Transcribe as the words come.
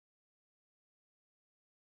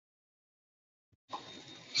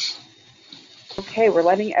Okay, we're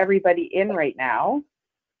letting everybody in right now.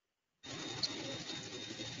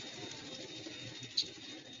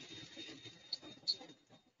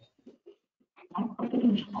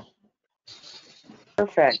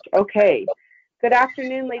 Perfect. Okay. Good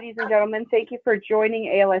afternoon, ladies and gentlemen. Thank you for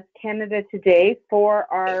joining ALS Canada today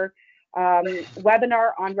for our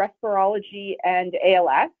webinar on respirology and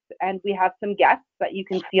ALS. And we have some guests that you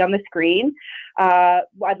can see on the screen.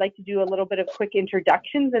 I'd like to do a little bit of quick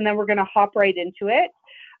introductions, and then we're going to hop right into it.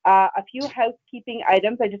 A few housekeeping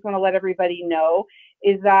items I just want to let everybody know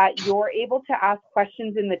is that you're able to ask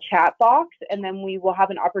questions in the chat box, and then we will have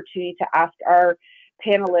an opportunity to ask our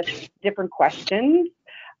panelists different questions.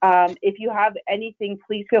 If you have anything,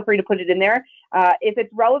 please feel free to put it in there. If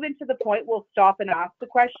it's relevant to the point, we'll stop and ask the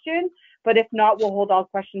question, but if not, we'll hold all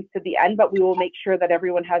questions to the end, but we will make sure that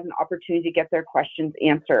everyone has an opportunity to get their questions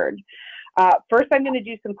answered. First, I'm going to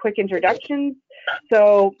do some quick introductions.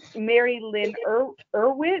 So Mary Lynn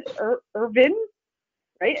Irvin,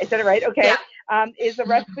 right? I said it right? Okay. Yeah. Is a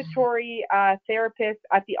respiratory therapist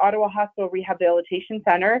at the Ottawa Hospital Rehabilitation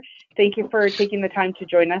Center. Thank you for taking the time to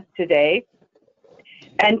join us today.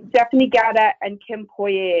 And Stephanie Gada and Kim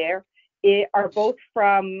Poirier are both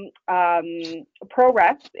from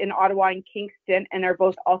ProRes in Ottawa and Kingston, and are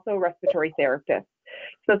both also respiratory therapists.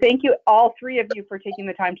 So thank you, all three of you, for taking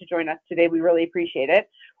the time to join us today. We really appreciate it.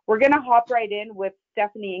 We're going to hop right in with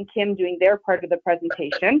Stephanie and Kim doing their part of the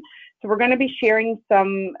presentation. So we're going to be sharing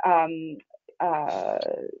some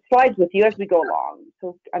slides with you as we go along.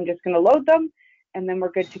 So I'm just going to load them, and then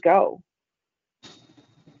we're good to go.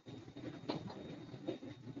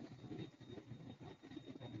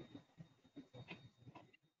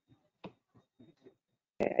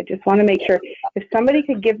 Okay, I just want to make sure, if somebody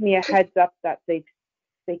could give me a heads up that they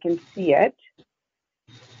can see it,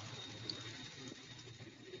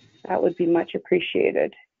 that would be much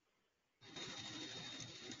appreciated.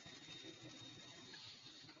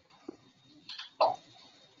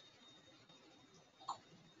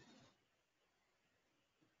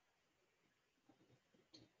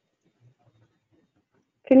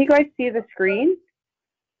 Can you guys see the screen?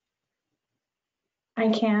 I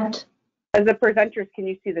can't. As the presenters, can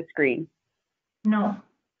you see the screen? No.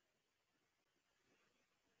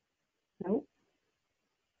 Nope.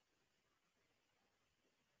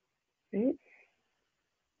 Okay.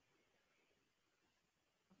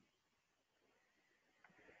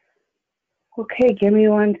 Okay, give me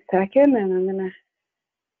 1 second, and I'm gonna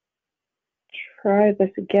try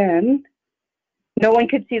this again. No one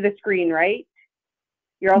could see the screen, right?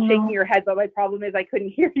 You're all shaking your head, but my problem is I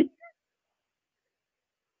couldn't hear you.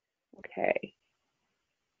 Okay.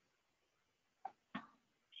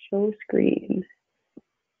 Show screen.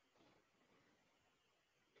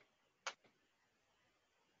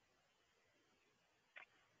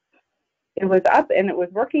 It was up and it was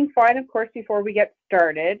working fine, of course, before we get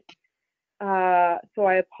started. So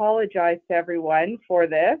I apologize to everyone for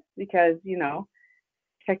this because, you know,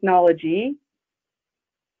 technology.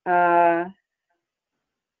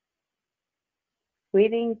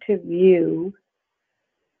 Waiting to view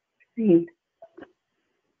screen.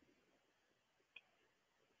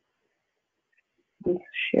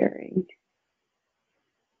 Sharing.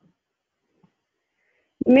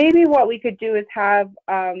 Maybe what we could do is have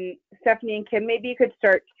Stephanie and Kim, maybe you could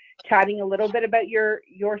start chatting a little bit about your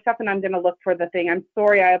stuff, and I'm going to look for the thing. I'm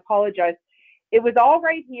sorry, I apologize. It was all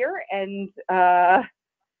right here, and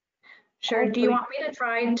sure. Do you want me to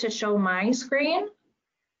try to show my screen?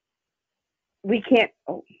 We can't.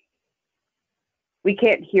 Oh, we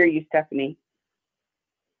can't hear you, Stephanie.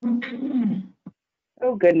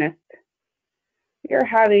 Oh goodness, we are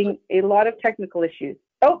having a lot of technical issues.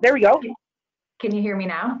 Oh, there we go. Can you hear me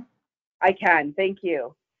now? I can. Thank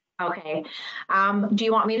you. Okay. Do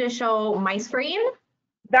you want me to show my screen?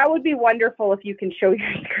 That would be wonderful if you can show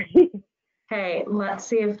your screen. Okay, let's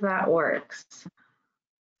see if that works.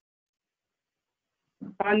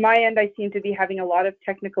 On my end, I seem to be having a lot of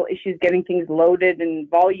technical issues getting things loaded and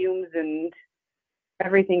volumes and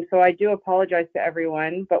everything. So I do apologize to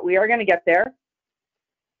everyone, but we are going to get there.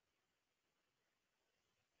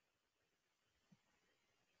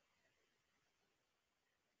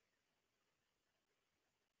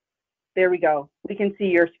 There we go. We can see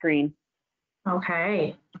your screen.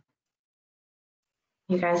 Okay.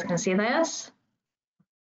 You guys can see this?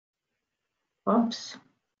 Whoops.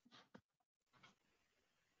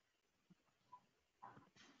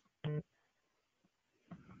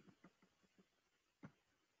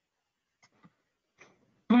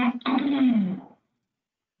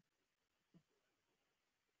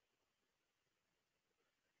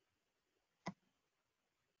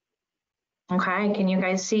 Okay, can you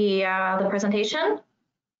guys see the presentation?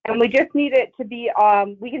 And we just need it to be,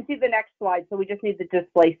 we can see the next slide, so we just need the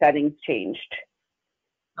display settings changed.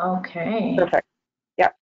 Okay. Perfect.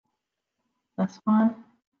 Yep. This one.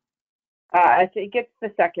 I think it's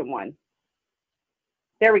the second one.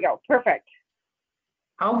 There we go. Perfect.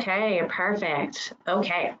 Okay, perfect.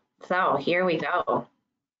 Okay, so here we go.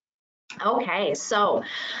 Okay, so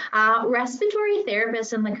respiratory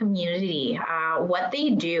therapists in the community, what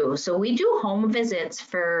they do. So we do home visits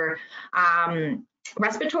for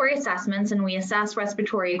respiratory assessments, and we assess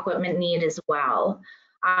respiratory equipment need as well.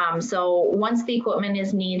 So once the equipment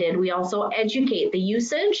is needed, we also educate the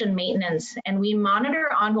usage and maintenance, and we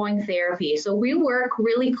monitor ongoing therapy. So we work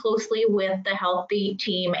really closely with the healthy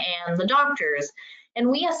team and the doctors. And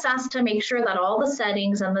we assess to make sure that all the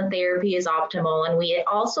settings and the therapy is optimal. And we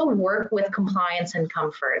also work with compliance and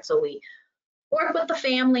comfort. So we work with the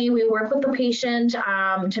family, we work with the patient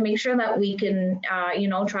to make sure that we can,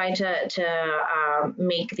 try to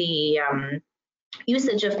make the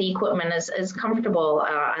usage of the equipment as comfortable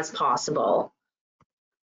as possible.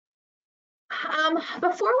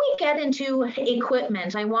 Before we get into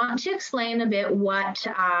equipment, I want to explain a bit what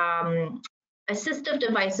assistive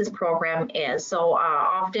devices program is. So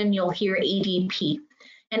often you'll hear ADP.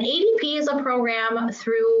 And ADP is a program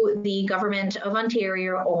through the government of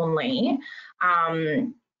Ontario only.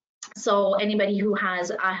 So anybody who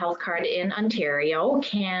has a health card in Ontario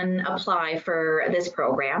can apply for this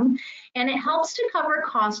program, and it helps to cover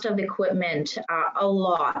cost of equipment, a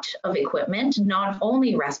lot of equipment, not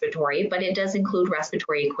only respiratory, but it does include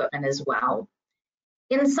respiratory equipment as well.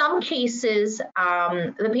 In some cases,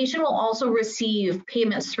 the patient will also receive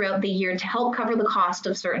payments throughout the year to help cover the cost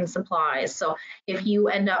of certain supplies. So if you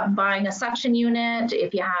end up buying a suction unit,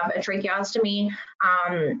 if you have a tracheostomy,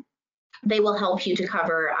 they will help you to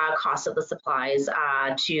cover costs of the supplies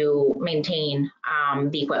to maintain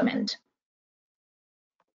the equipment.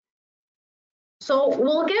 So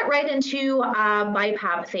we'll get right into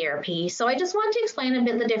BiPAP therapy. So I just want to explain a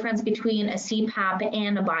bit the difference between a CPAP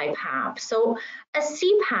and a BiPAP. So a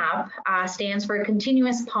CPAP stands for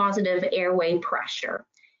continuous positive airway pressure.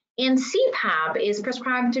 And CPAP is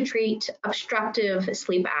prescribed to treat obstructive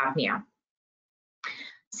sleep apnea.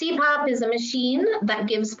 CPAP is a machine that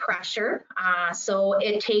gives pressure, so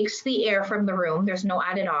it takes the air from the room. There's no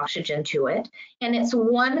added oxygen to it, and it's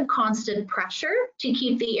one constant pressure to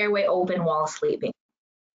keep the airway open while sleeping.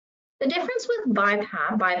 The difference with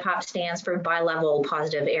BiPAP, BiPAP stands for bilevel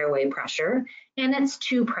positive airway pressure, and it's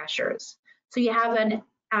two pressures. So you have an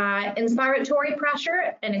inspiratory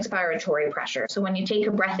pressure and expiratory pressure. So when you take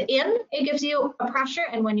a breath in, it gives you a pressure,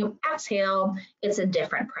 and when you exhale, it's a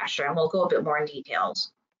different pressure, and we'll go a bit more in details.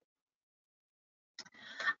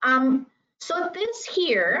 So this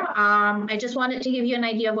here, I just wanted to give you an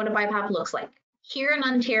idea of what a BiPAP looks like. Here in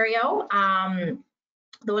Ontario,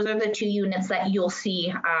 those are the two units that you'll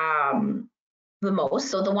see the most.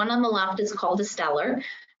 So the one on the left is called a Stellar,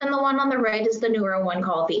 and the one on the right is the newer one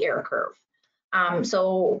called the Air Curve.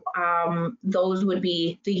 Those would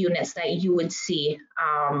be the units that you would see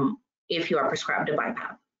if you are prescribed a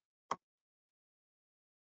BiPAP.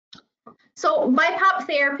 So BiPAP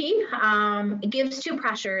therapy gives two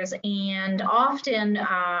pressures, and often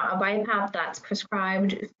a BiPAP that's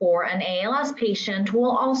prescribed for an ALS patient will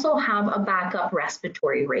also have a backup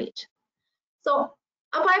respiratory rate. So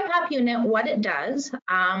a BiPAP unit, what it does,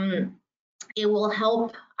 it will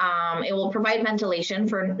help, it will provide ventilation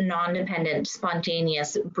for non-dependent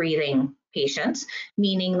spontaneous breathing patients,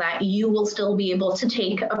 meaning that you will still be able to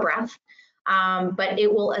take a breath, but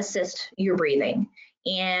it will assist your breathing.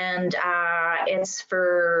 And it's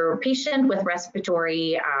for patient with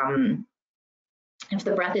respiratory, if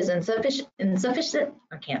the breath is insufficient,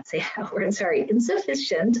 I can't say that word, sorry,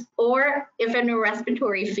 insufficient, or if in a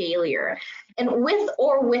respiratory failure, and with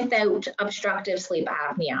or without obstructive sleep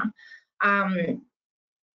apnea.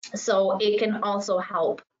 So it can also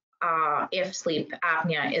help if sleep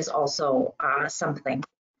apnea is also something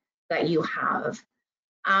that you have.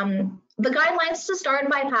 The guidelines to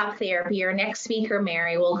start BiPAP therapy, our next speaker,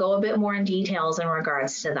 Mary, will go a bit more in details in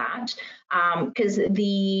regards to that, because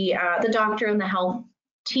the doctor and the health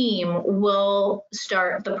team will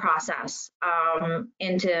start the process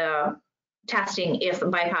into testing if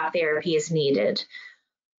BiPAP therapy is needed.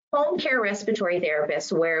 Home care respiratory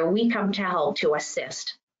therapists, where we come to help to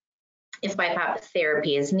assist if BiPAP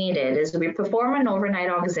therapy is needed, is we perform an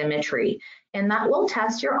overnight oximetry, and that will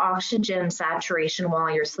test your oxygen saturation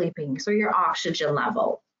while you're sleeping, so your oxygen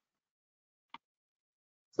level.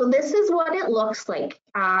 So this is what it looks like.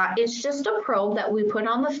 It's just a probe that we put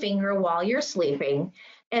on the finger while you're sleeping,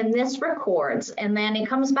 and this records, and then it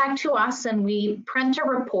comes back to us and we print a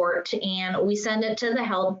report and we send it to the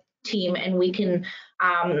health team, and we can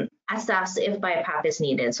assess if BiPAP is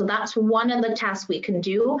needed. So that's one of the tests we can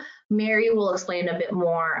do. Mary will explain a bit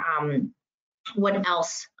more what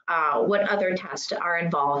other tests are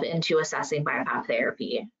involved into assessing BiPAP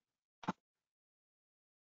therapy.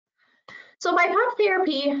 So BiPAP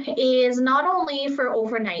therapy is not only for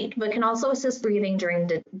overnight, but can also assist breathing during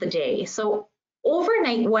the day. So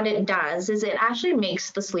overnight, what it does is it actually makes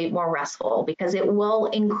the sleep more restful, because it will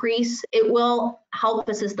help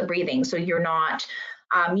assist the breathing. So you're not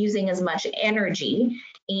using as much energy,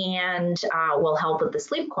 and will help with the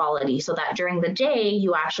sleep quality, so that during the day,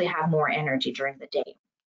 you actually have more energy during the day.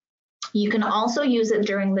 You can also use it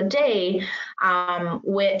during the day,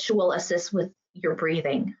 which will assist with your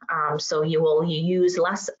breathing. So you use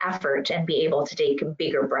less effort and be able to take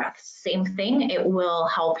bigger breaths. Same thing, it will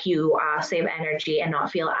help you save energy and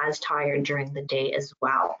not feel as tired during the day as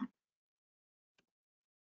well.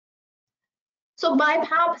 So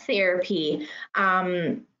BiPAP therapy,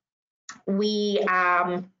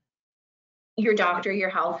 your doctor, your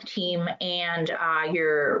health team, and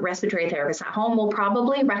your respiratory therapist at home will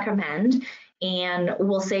probably recommend and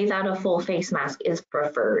will say that a full face mask is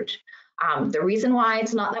preferred. The reason why,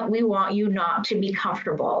 it's not that we want you not to be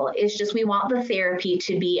comfortable, it's just we want the therapy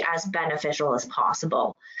to be as beneficial as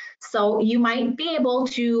possible. So you might be able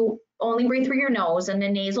to only breathe through your nose, and a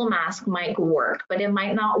nasal mask might work, but it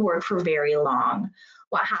might not work for very long.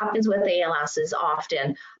 What happens with ALS is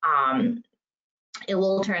often it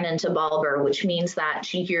will turn into bulbar, which means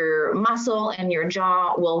that your muscle and your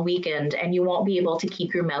jaw will weaken and you won't be able to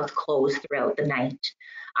keep your mouth closed throughout the night.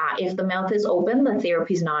 If the mouth is open, the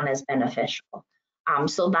therapy is not as beneficial.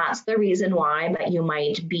 So that's the reason why that you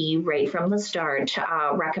might be right from the start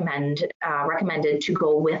recommended to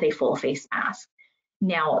go with a full face mask.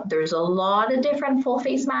 Now, there's a lot of different full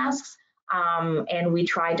face masks, and we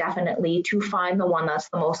try definitely to find the one that's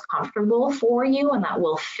the most comfortable for you and that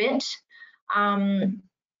will fit the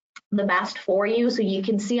best for you. So you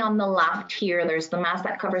can see on the left here, there's the mask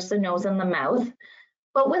that covers the nose and the mouth.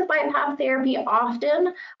 But with BiPAP therapy,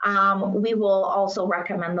 often we will also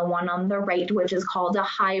recommend the one on the right, which is called a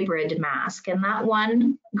hybrid mask. And that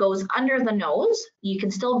one goes under the nose. You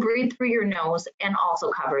can still breathe through your nose and also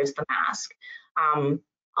covers the mask.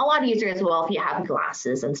 A lot easier as well if you have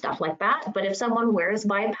glasses and stuff like that. But if someone wears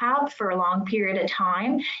BiPAP for a long period of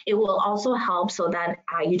time, it will also help so that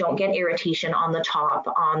you don't get irritation on the top,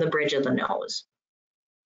 on the bridge of the nose.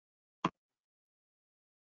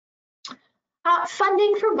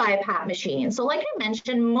 Funding for BiPAP machines. So like I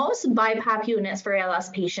mentioned, most BiPAP units for ALS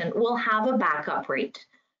patient will have a backup rate.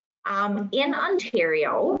 In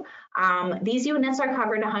Ontario, these units are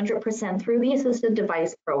covered 100% through the assisted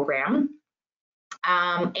device program.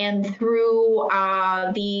 And through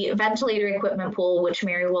the ventilator equipment pool, which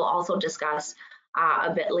Mary will also discuss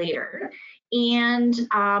a bit later. And through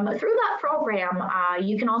that program,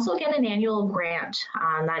 you can also get an annual grant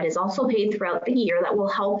that is also paid throughout the year that will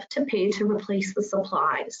help to pay to replace the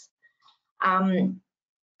supplies.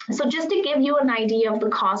 So just to give you an idea of the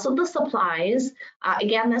cost of the supplies,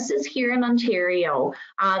 again, this is here in Ontario.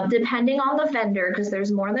 Depending on the vendor, because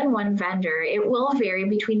there's more than one vendor, it will vary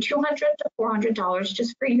between $200 to $400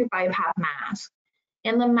 just for your BiPAP mask.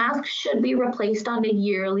 And the mask should be replaced on a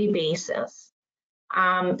yearly basis.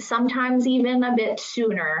 Sometimes even a bit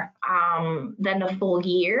sooner than a full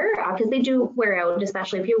year, because they do wear out,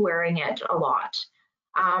 especially if you're wearing it a lot.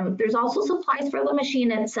 There's also supplies for the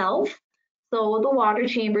machine itself. So the water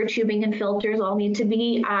chamber, tubing, and filters all need to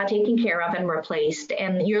be taken care of and replaced.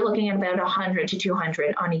 And you're looking at about $100 to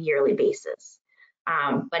 $200 on a yearly basis.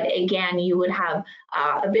 But again, you would have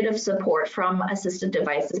a bit of support from Assisted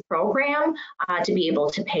Devices Program to be able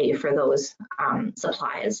to pay for those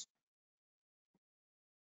supplies.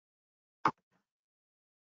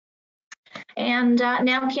 And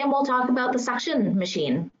now Kim will talk about the suction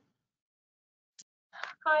machine.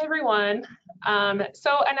 Hi, everyone.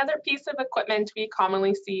 So another piece of equipment we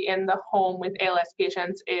commonly see in the home with ALS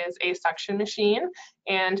patients is a suction machine.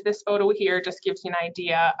 And this photo here just gives you an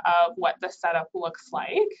idea of what the setup looks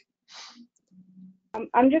like.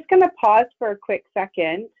 I'm just going to pause for a quick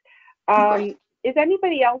second. Is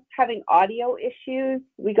anybody else having audio issues?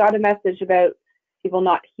 We got a message about people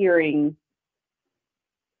not hearing.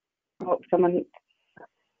 Oh, someone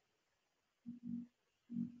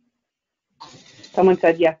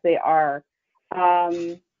said yes, they are.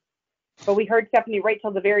 But we heard Stephanie right till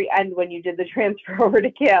the very end when you did the transfer over to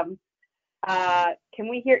Kim. Can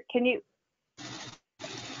we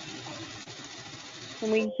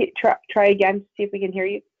try again to see if we can hear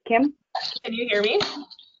you, Kim? Can you hear me?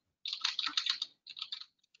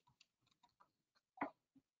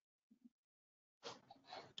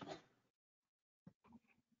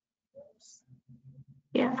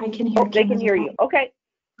 I can hear They can hear you. Okay.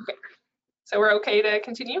 Okay. So we're okay to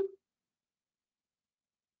continue?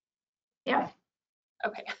 Yeah.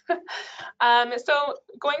 Okay. So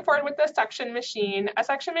going forward with the suction machine, a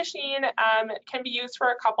suction machine can be used for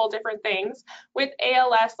a couple different things. With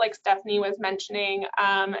ALS, like Stephanie was mentioning,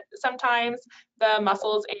 sometimes the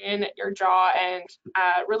muscles in your jaw and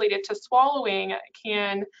related to swallowing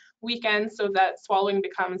can weaken so that swallowing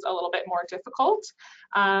becomes a little bit more difficult.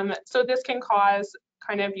 So this can cause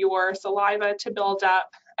kind of your saliva to build up.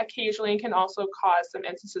 Occasionally can also cause some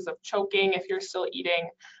instances of choking if you're still eating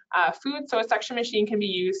food. So a suction machine can be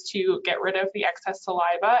used to get rid of the excess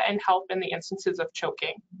saliva and help in the instances of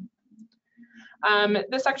choking.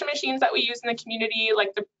 The suction machines that we use in the community,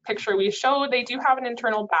 like the picture we showed, they do have an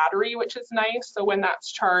internal battery, which is nice. So when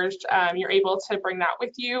that's charged, you're able to bring that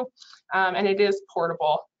with you, and it is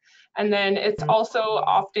portable. And then it's also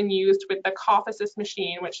often used with the cough assist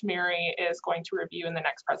machine, which Mary is going to review in the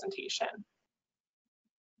next presentation.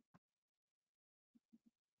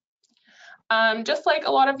 Just like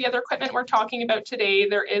a lot of the other equipment we're talking about today,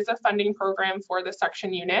 there is a funding program for the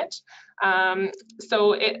suction unit.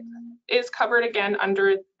 So it is covered again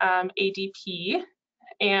under ADP,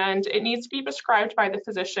 and it needs to be prescribed by the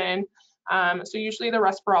physician. So usually the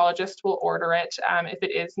respirologist will order it if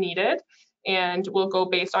it is needed, and will go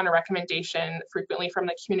based on a recommendation frequently from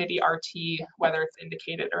the community RT, whether it's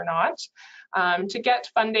indicated or not. To get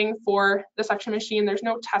funding for the suction machine, there's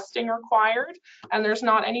no testing required, and there's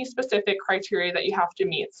not any specific criteria that you have to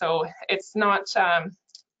meet. So it's not a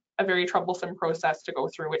very troublesome process to go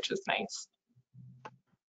through, which is nice.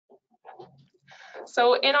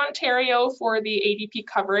 So in Ontario, for the ADP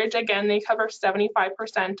coverage, again, they cover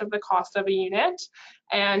 75% of the cost of a unit,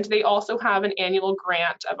 and they also have an annual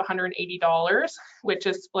grant of $180, which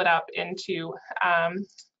is split up into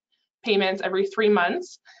payments every 3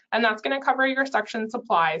 months, and that's going to cover your suction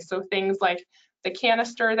supplies. So things like the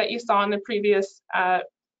canister that you saw in the previous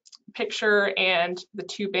picture and the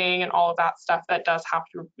tubing and all of that stuff that does have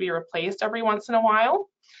to be replaced every once in a while.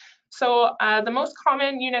 So the most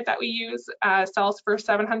common unit that we use sells for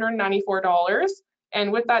 $794,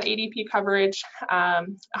 and with that ADP coverage,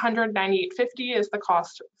 $198.50 is the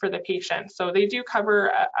cost for the patient. So they do cover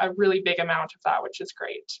a really big amount of that, which is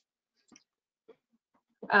great.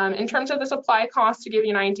 In terms of the supply cost, to give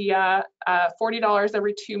you an idea, $40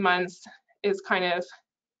 every 2 months is kind of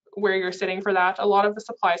where you're sitting for that. A lot of the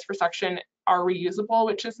supplies for suction are reusable,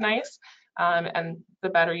 which is nice. And the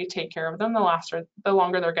better you take care of them, the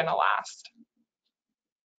longer they're going to last.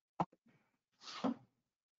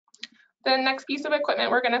 The next piece of equipment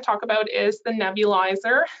we're going to talk about is the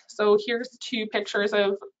nebulizer. So here's 2 pictures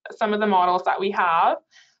of some of the models that we have.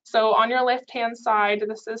 So on your left-hand side,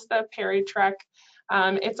 this is the Peritrek.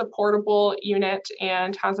 It's a portable unit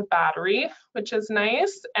and has a battery, which is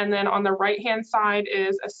nice. And then on the right-hand side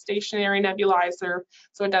is a stationary nebulizer.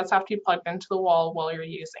 So it does have to be plugged into the wall while you're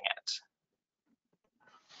using it.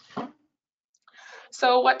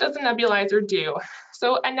 So what does a nebulizer do?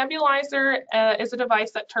 So a nebulizer is a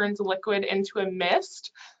device that turns liquid into a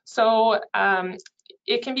mist. So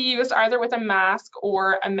it can be used either with a mask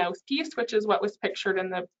or a mouthpiece, which is what was pictured in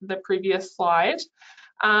the previous slide.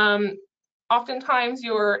 Oftentimes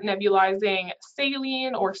you're nebulizing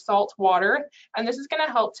saline or salt water, and this is going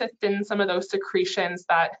to help to thin some of those secretions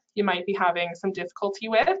that you might be having some difficulty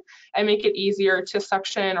with and make it easier to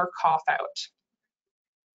suction or cough out.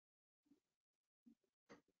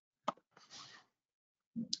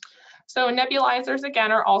 So nebulizers,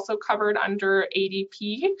 again, are also covered under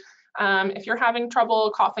ADP. If you're having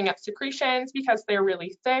trouble coughing up secretions because they're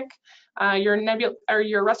really thick, your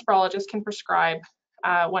respirologist can prescribe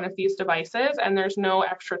one of these devices, and there's no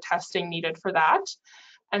extra testing needed for that.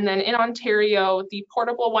 And then in Ontario, the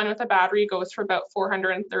portable one with a battery goes for about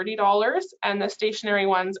 $430, and the stationary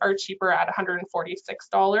ones are cheaper at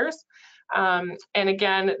 $146. And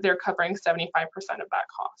again, they're covering 75% of that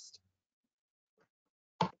cost.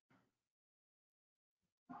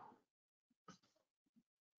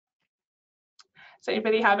 Does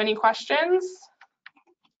anybody have any questions?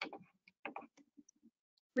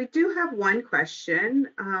 We do have one question,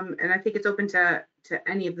 and I think it's open to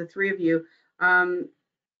any of the 3 of you.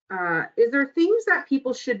 Is there things that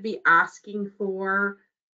people should be asking for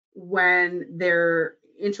when they're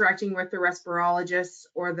interacting with their respirologists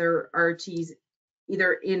or their RTs,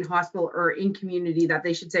 either in hospital or in community, that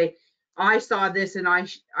they should say, I saw this and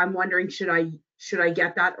I'm wondering, should I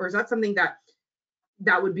get that? Or is that something that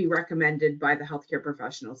would be recommended by the healthcare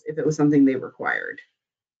professionals if it was something they required?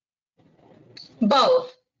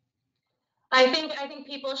 Both. I think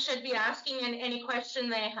people should be asking any question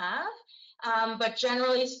they have. but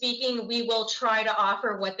generally speaking, we will try to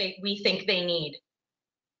offer what we think they need.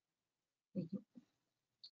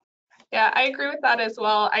 Yeah, I agree with that as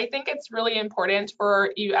well. I think it's really important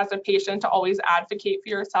for you as a patient to always advocate for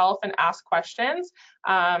yourself and ask questions.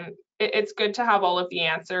 It's good to have all of the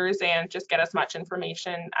answers and just get as much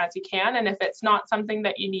information as you can. And if it's not something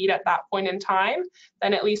that you need at that point in time,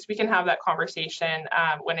 then at least we can have that conversation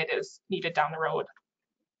when it is needed down the road.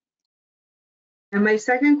 And my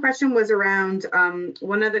second question was around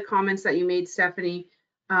one of the comments that you made, Stephanie,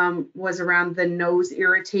 was around the nose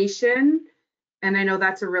irritation. And I know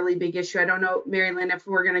that's a really big issue. I don't know, Mary Lynn, if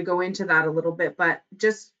we're going to go into that a little bit, but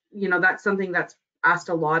just, you know, that's something that's asked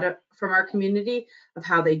a lot from our community of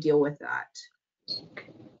how they deal with that.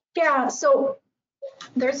 Yeah, so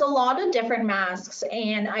there's a lot of different masks,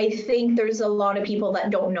 and I think there's a lot of people that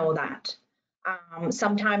don't know that.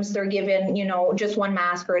 Sometimes they're given, you know, just one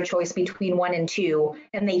mask or a choice between 1 and 2,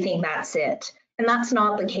 and they think that's it. And that's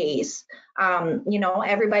not the case. You know,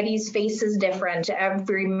 everybody's face is different.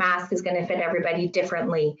 Every mask is going to fit everybody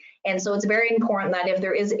differently. And so it's very important that if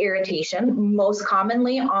there is irritation, most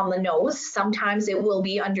commonly on the nose, sometimes it will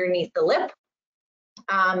be underneath the lip,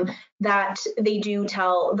 that they do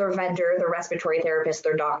tell their vendor, their respiratory therapist,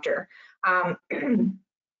 their doctor.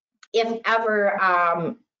 If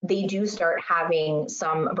ever they do start having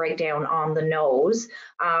some breakdown on the nose,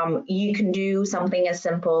 you can do something as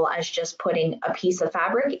simple as just putting a piece of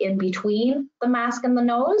fabric in between the mask and the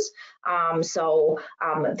nose.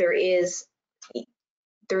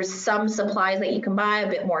 There's some supplies that you can buy, a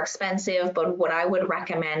bit more expensive, but what I would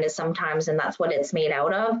recommend is sometimes, and that's what it's made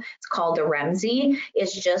out of, it's called a Remsey.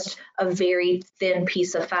 It's just a very thin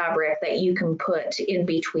piece of fabric that you can put in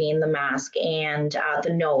between the mask and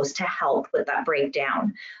the nose to help with that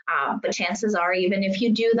breakdown. But chances are, even if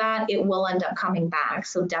you do that, it will end up coming back.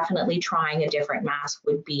 So definitely trying a different mask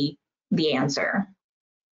would be the answer.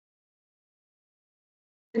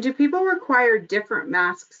 And do people require different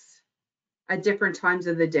masks at different times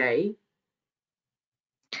of the day?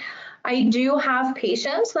 I do have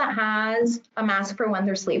patients that has a mask for when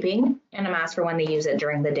they're sleeping and a mask for when they use it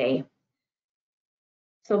during the day.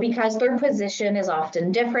 So because their position is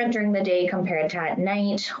often different during the day compared to at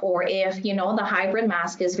night, or if, you know, the hybrid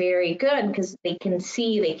mask is very good because they can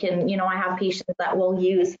see, they can, you know, I have patients that will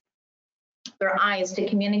use their eyes to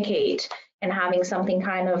communicate, and having something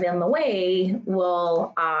kind of in the way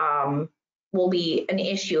will be an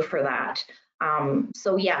issue for that.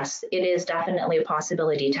 So yes, it is definitely a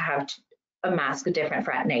possibility to have a mask different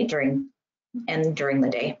for at night during the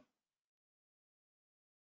day.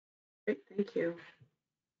 Great, thank you.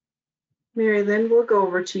 Mary Lynn, we'll go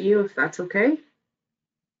over to you if that's okay.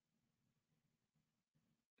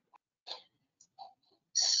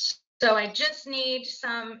 So I just need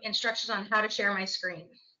some instructions on how to share my screen.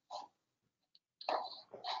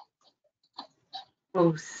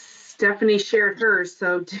 Oh, Stephanie shared hers,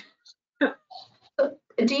 so.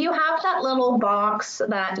 Do you have that little box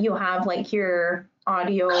that you have like your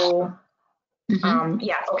audio?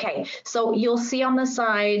 Yeah, okay. So you'll see on the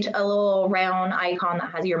side a little round icon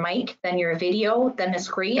that has your mic, then your video, then a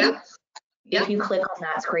screen. Yep. If you click on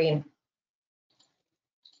that screen.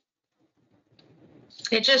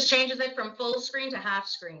 It just changes it from full screen to half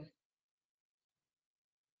screen.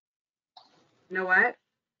 You know what?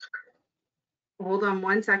 Hold on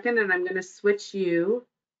 1 second, and I'm going to switch you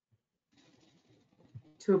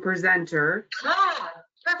to a presenter. Ah,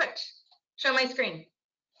 perfect. Show my screen.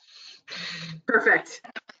 Perfect.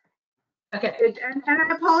 Okay. And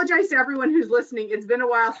I apologize to everyone who's listening. It's been a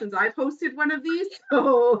while since I posted one of these,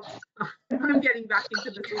 so I'm getting back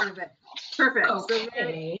into the swing of it. Perfect.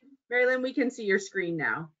 Okay. So Mary Lynn, we can see your screen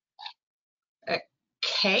now.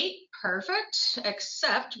 Okay, perfect.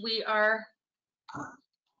 Except we are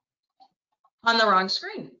on the wrong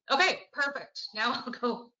screen. Okay, perfect. Now I'll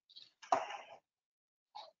go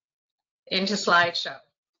into slideshow.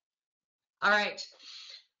 All right.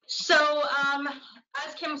 So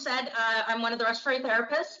as Kim said, I'm one of the respiratory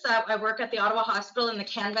therapists. I work at the Ottawa Hospital in the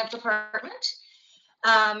CanVEP department.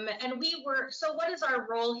 So what is our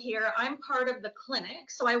role here? I'm part of the clinic.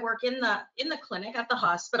 So I work in the clinic at the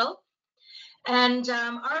hospital. And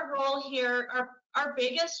our role here, our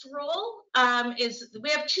biggest role is we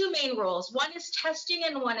have two main roles. One is testing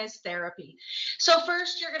and one is therapy. So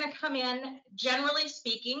first, you're going to come in, generally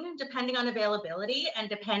speaking, depending on availability and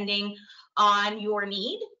depending on your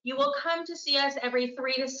need, you will come to see us every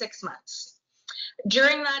 3 to 6 months.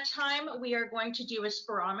 During that time, we are going to do a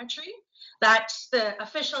spirometry. That's the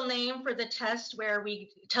official name for the test where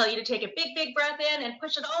we tell you to take a big, big breath in and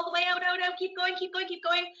push it all the way out, keep going, keep going, keep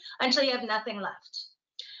going until you have nothing left.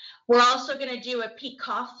 We're also going to do a peak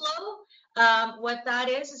cough flow. What that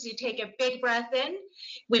is you take a big breath in,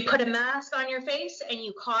 we put a mask on your face, and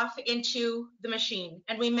you cough into the machine,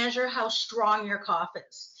 and we measure how strong your cough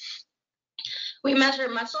is. We measure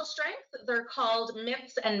muscle strength. They're called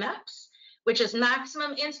MIPS and MEPS, which is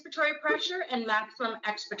maximum inspiratory pressure and maximum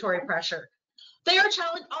expiratory pressure. They are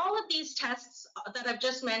challenging. All of these tests that I've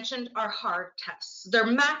just mentioned are hard tests. They're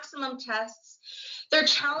maximum tests. They're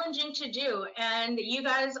challenging to do, and you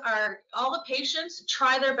guys are, all the patients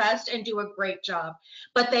try their best and do a great job,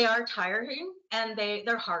 but they are tiring and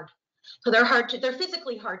they're hard. So they're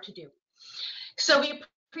physically hard to do. So we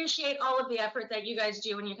appreciate all of the effort that you guys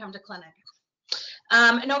do when you come to clinic.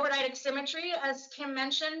 An overnight oximetry, as Kim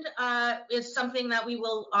mentioned, is something that we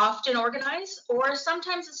will often organize, or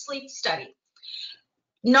sometimes a sleep study.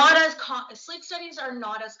 Sleep studies are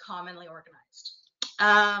not as commonly organized.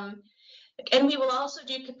 And we will also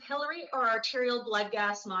do capillary or arterial blood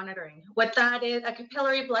gas monitoring. What that is, a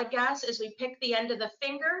capillary blood gas is we pick the end of the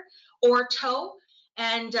finger or toe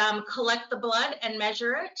and collect the blood and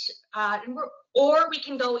measure it. Or we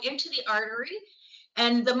can go into the artery,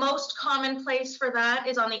 and the most common place for that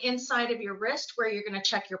is on the inside of your wrist, where you're going to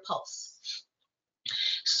check your pulse.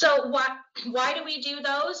 So why do we do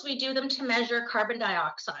those? We do them to measure carbon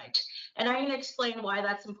dioxide. And I'm going to explain why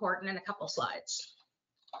that's important in a couple slides.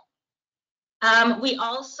 We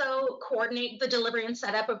also coordinate the delivery and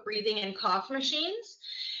setup of breathing and cough machines.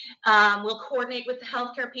 We'll coordinate with the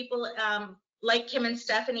healthcare people like Kim and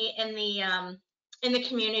Stephanie in the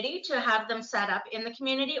community to have them set up in the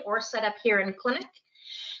community or set up here in clinic.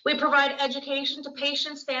 We provide education to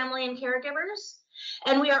patients, family, and caregivers.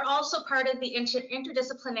 And we are also part of the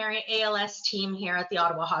interdisciplinary ALS team here at the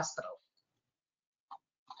Ottawa Hospital.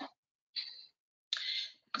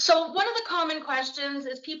 So one of the common questions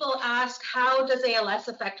is people ask, how does ALS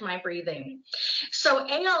affect my breathing? So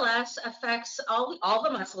ALS affects all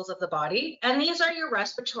the muscles of the body, and these are your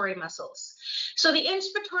respiratory muscles. So the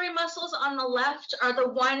inspiratory muscles on the left are the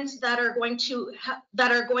ones that are going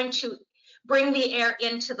to bring the air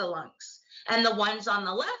into the lungs. And the ones on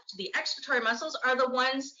the left, the expiratory muscles, are the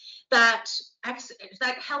ones that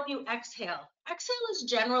help you exhale. Exhale is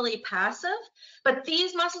generally passive, but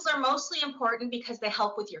these muscles are mostly important because they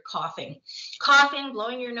help with your coughing. Coughing,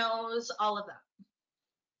 blowing your nose, all of that.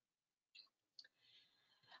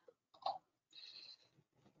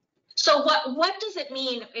 So what does it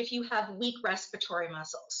mean if you have weak respiratory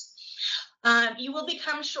muscles? You will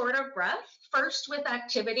become short of breath, first with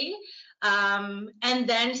activity, and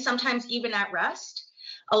then sometimes even at rest.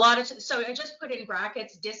 So I just put in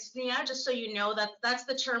brackets dyspnea, just so you know that that's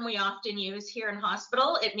the term we often use here in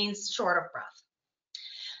hospital. It means short of breath.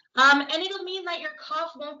 And it'll mean that your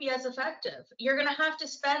cough won't be as effective. You're going to have to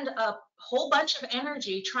spend a whole bunch of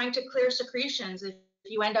energy trying to clear secretions if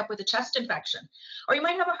you end up with a chest infection. Or you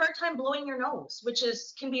might have a hard time blowing your nose, which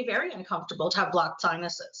can be very uncomfortable to have blocked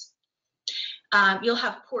sinuses. You'll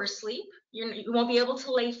have poor sleep. You won't be able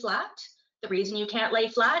to lay flat. The reason you can't lay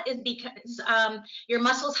flat is because your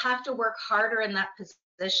muscles have to work harder in that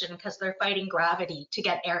position because they're fighting gravity to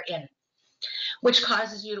get air in, which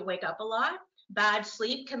causes you to wake up a lot. Bad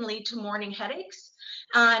sleep can lead to morning headaches,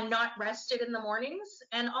 not rested in the mornings.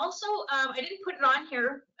 And also, I didn't put it on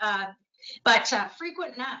here, but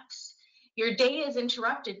frequent naps. Your day is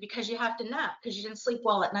interrupted because you have to nap because you didn't sleep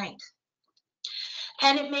well at night.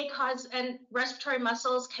 And it may cause, and respiratory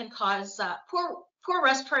muscles can cause, poor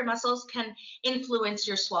respiratory muscles can influence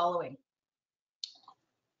your swallowing.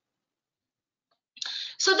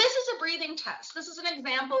 So this is a breathing test. This is an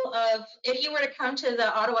example of, if you were to come to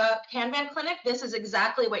the Ottawa Canvan Clinic, this is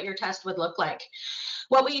exactly what your test would look like.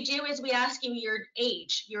 What we do is we ask you your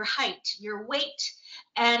age, your height, your weight,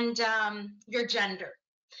 and your gender.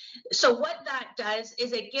 So what that does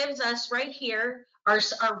is it gives us right here our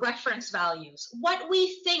reference values, what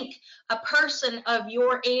we think a person of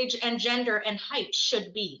your age and gender and height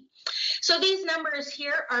should be. So these numbers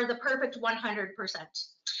here are the perfect 100%.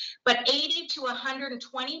 But 80 to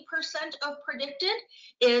 120% of predicted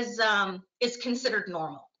is considered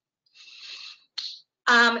normal.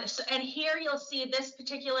 And here you'll see this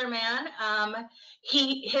particular man,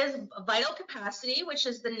 his vital capacity, which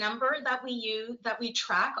is the number that we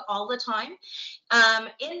track all the time.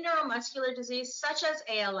 In neuromuscular disease, such as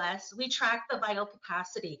ALS, we track the vital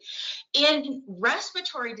capacity. In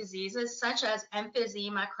respiratory diseases, such as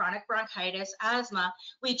emphysema, chronic bronchitis, asthma,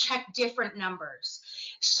 we check different numbers.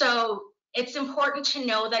 So it's important to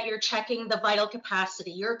know that you're checking the vital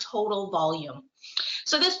capacity, your total volume.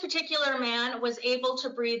 So this particular man was able to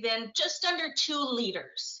breathe in just under 2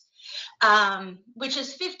 liters, which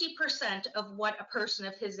is 50% of what a person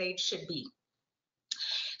of his age should be.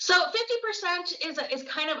 So 50% is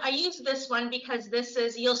kind of, I use this one because this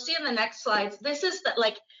is, you'll see in the next slides, this is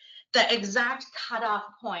the exact cutoff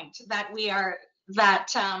point that we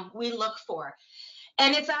look for.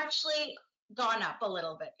 And it's actually gone up a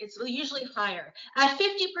little bit. It's usually higher. At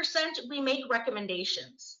 50%, we make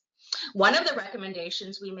recommendations. One of the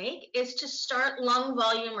recommendations we make is to start lung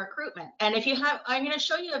volume recruitment. And if you have, I'm going to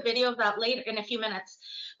show you a video of that later in a few minutes.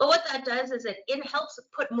 But what that does is it helps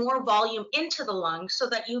put more volume into the lungs so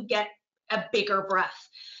that you get a bigger breath.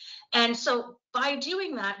 And so by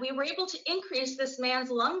doing that, we were able to increase this man's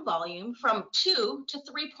lung volume from 2 to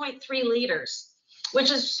 3.3 liters,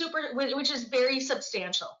 which is very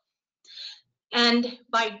substantial. And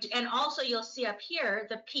also you'll see up here,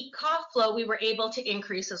 the peak cough flow we were able to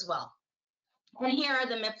increase as well. And here are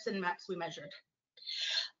the MIPS and MEPS we measured.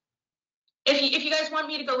 If you guys want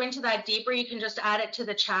me to go into that deeper, you can just add it to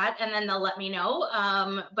the chat and then they'll let me know.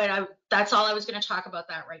 That's all I was going to talk about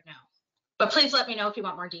that right now. But please let me know if you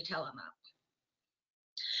want more detail on that.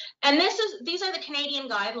 And these are the Canadian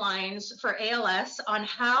guidelines for ALS on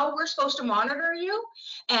how we're supposed to monitor you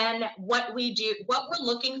and what we do, what we're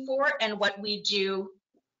looking for, and what we do,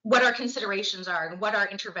 what our considerations are and what our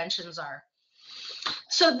interventions are.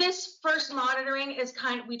 So this first monitoring is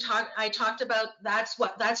I talked about that's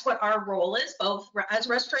what our role is, both as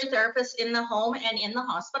respiratory therapists in the home and in the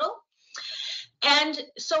hospital. And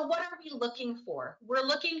so what are we looking for? We're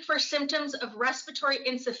looking for symptoms of respiratory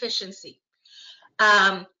insufficiency.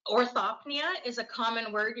 Orthopnea is a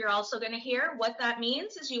common word you're also going to hear. What that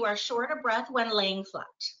means is you are short of breath when laying flat.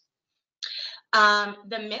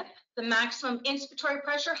 The MIP, the maximum inspiratory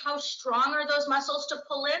pressure, how strong are those muscles to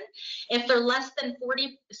pull in? If they're less than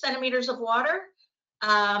 40 centimeters of water,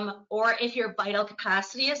 or if your vital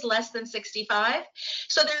capacity is less than 65.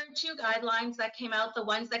 So there are two guidelines that came out. The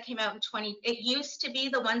ones that came out in it used to be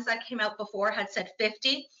the ones that came out before had said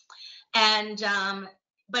 50. And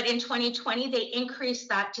but in 2020, they increased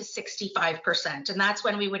that to 65%, and that's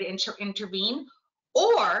when we would intervene.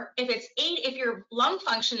 Or if your lung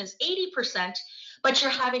function is 80%, but you're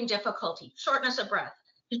having difficulty, shortness of breath,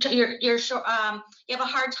 you have a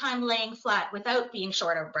hard time laying flat without being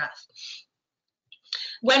short of breath.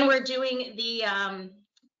 When we're doing the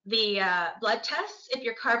blood tests, if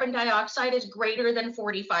your carbon dioxide is greater than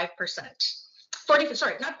 45%,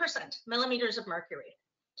 millimeters of mercury.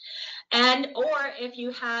 Or if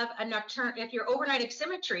you have if your overnight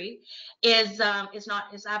oximetry is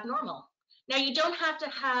abnormal. Now you don't have to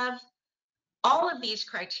have all of these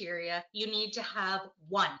criteria. You need to have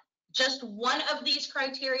one. Just one of these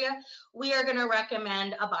criteria, we are going to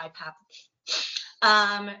recommend a BiPAP.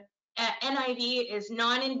 NIV is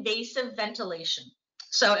non-invasive ventilation.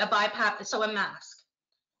 So a BiPAP, so a mask.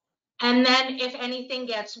 And then if anything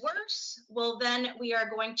gets worse, well, then we are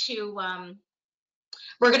going to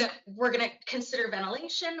we're gonna consider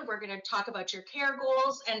ventilation. We're gonna talk about your care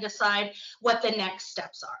goals and decide what the next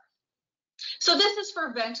steps are. So this is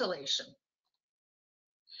for ventilation.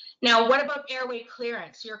 Now, what about airway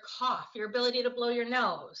clearance, your cough, your ability to blow your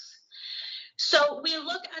nose? So we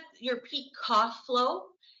look at your peak cough flow.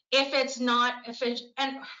 If it's not efficient,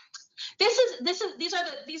 and these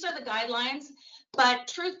are the guidelines. But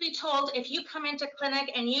truth be told, if you come into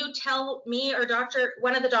clinic and you tell me or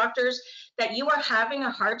one of the doctors that you are having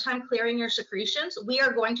a hard time clearing your secretions, we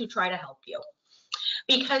are going to try to help you.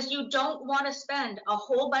 Because you don't want to spend a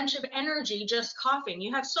whole bunch of energy just coughing.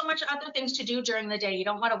 You have so much other things to do during the day. You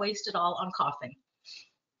don't want to waste it all on coughing.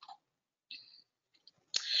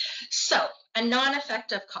 So a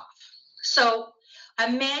non-effective cough. So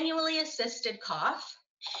a manually assisted cough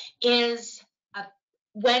is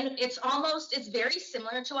when it's very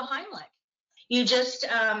similar to a Heimlich. You just,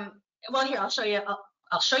 well, here, I'll show you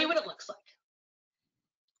what it looks like.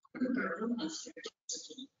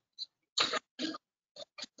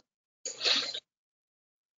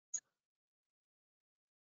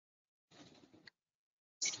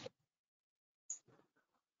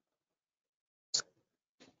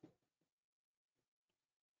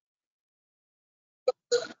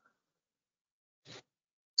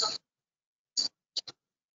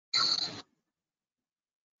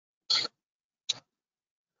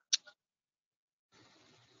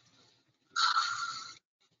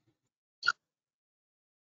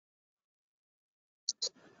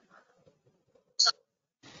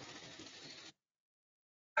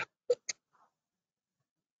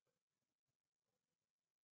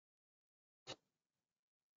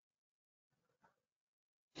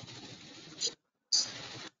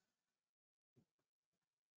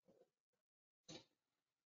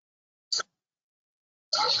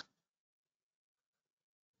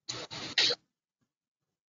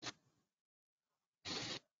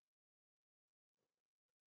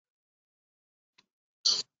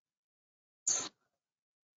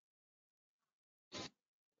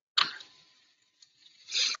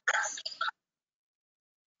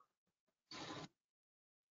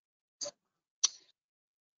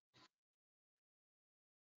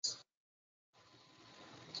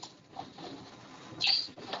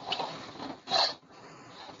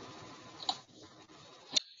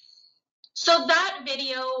 So that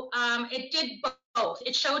video, it did both.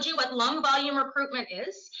 It showed you what lung volume recruitment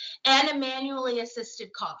is and a manually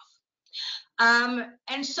assisted cough.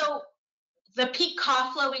 And so the peak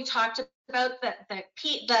cough flow we talked about,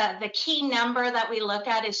 the key number that we look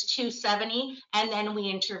at is 270, and then we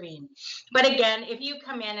intervene. But again, if you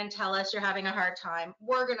come in and tell us you're having a hard time,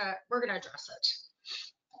 we're gonna address it.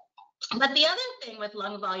 But the other thing with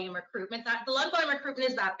lung volume recruitment, that the lung volume recruitment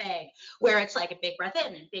is that bag where it's like a big breath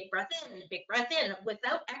in and big breath in and big breath in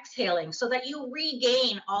without exhaling, so that you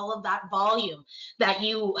regain all of that volume that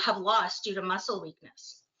you have lost due to muscle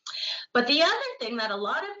weakness. But the other thing that a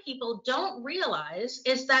lot of people don't realize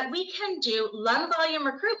is that we can do lung volume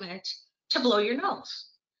recruitment to blow your nose.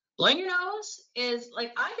 Blowing your nose is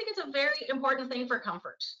like, I think it's a very important thing for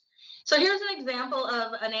comfort. So here's an example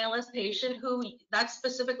of an ALS patient who that's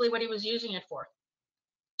specifically what he was using it for.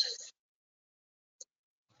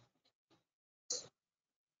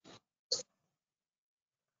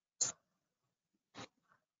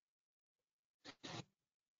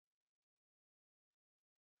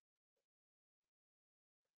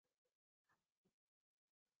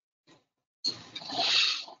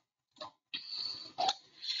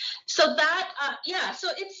 So that, yeah, so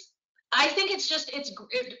I think it's just,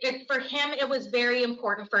 for him, it was very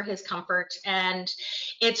important for his comfort. And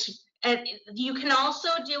you can also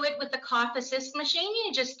do it with the cough assist machine.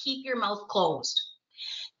 You just keep your mouth closed.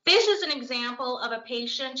 This is an example of a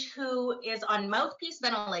patient who is on mouthpiece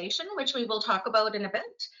ventilation, which we will talk about in a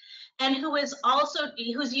bit, and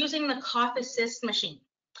who's using the cough assist machine.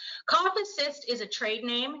 Cough assist is a trade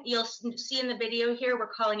name. You'll see in the video here, we're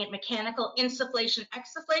calling it mechanical insufflation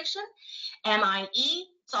exsufflation, MIE.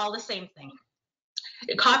 It's all the same thing.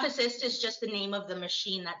 Cough assist is just the name of the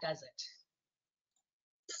machine that does it.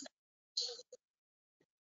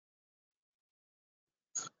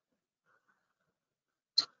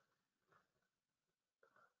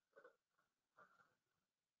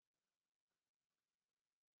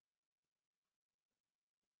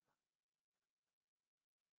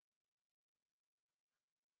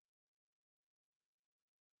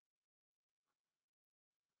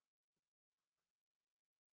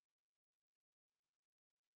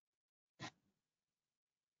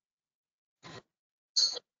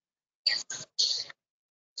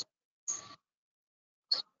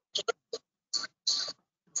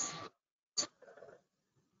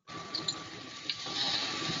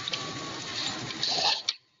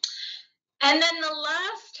 And then the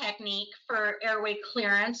last technique for airway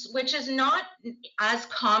clearance, which is not as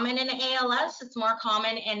common in ALS, it's more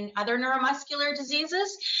common in other neuromuscular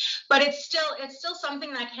diseases, but it's still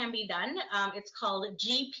something that can be done. It's called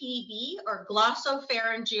GPB, or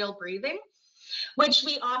glossopharyngeal breathing, which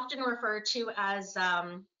we often refer to as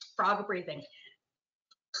frog breathing.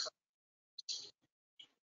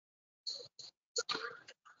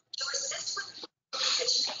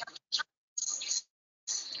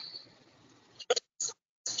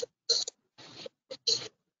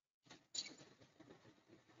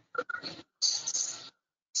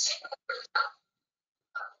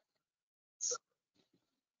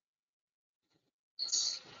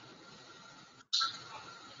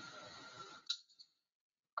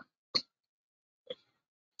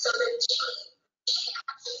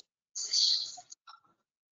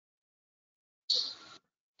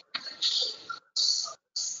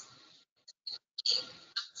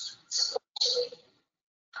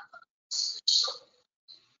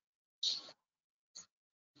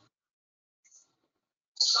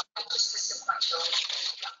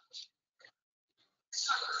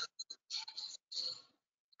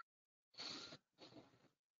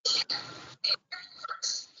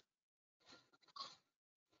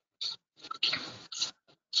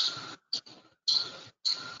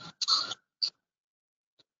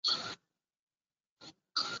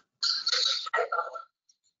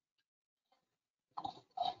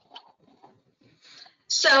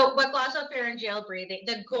 So what glossopharyngeal breathing,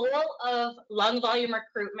 the goal of lung volume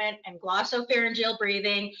recruitment and glossopharyngeal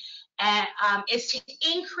breathing is to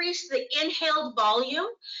increase the inhaled volume.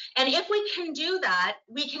 And if we can do that,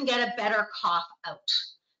 we can get a better cough out,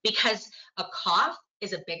 because a cough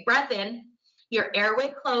is a big breath in, your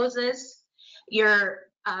airway closes, your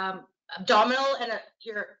abdominal and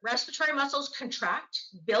your respiratory muscles contract,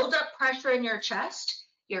 build up pressure in your chest,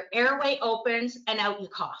 your airway opens, and out you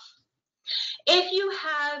cough.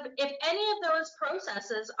 If any of those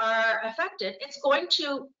processes are affected, it's going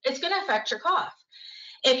to affect your cough.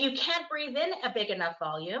 If you can't breathe in a big enough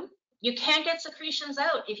volume, you can't get secretions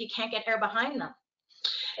out if you can't get air behind them.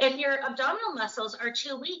 If your abdominal muscles are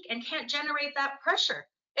too weak and can't generate that pressure,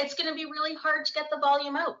 it's going to be really hard to get the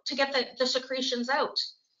volume out, to get the secretions out.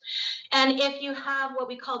 And if you have what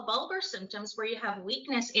we call bulbar symptoms, where you have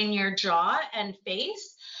weakness in your jaw and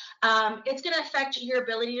face, it's going to affect your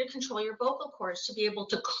ability to control your vocal cords, to be able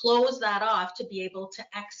to close that off, to be able to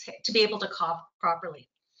exhale, to be able to cough properly.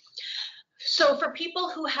 So for people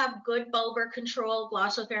who have good bulbar control,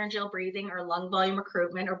 glossopharyngeal breathing or lung volume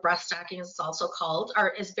recruitment, or breath stacking as it's also called,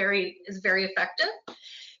 is very effective.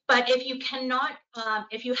 But if you cannot,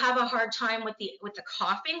 if you have a hard time with the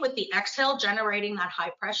coughing, with the exhale generating that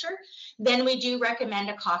high pressure, then we do recommend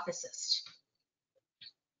a cough assist.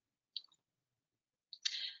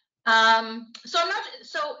 So I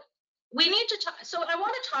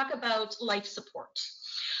want to talk about life support.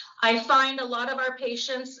 I find a lot of our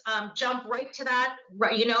patients jump right to that,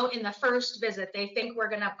 right, you know, in the first visit. They think we're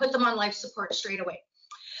going to put them on life support straight away.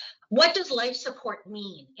 What does life support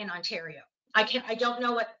mean in Ontario? I don't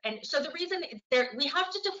know what, and so the reason we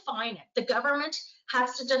have to define it. The government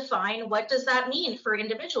has to define what does that mean for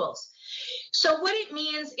individuals. So what it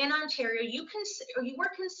means in Ontario, you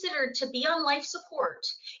are considered to be on life support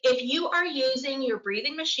if you are using your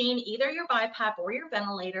breathing machine, either your BiPAP or your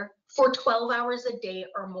ventilator, for 12 hours a day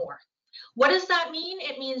or more. What does that mean?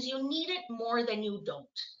 It means you need it more than you don't.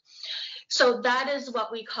 So that is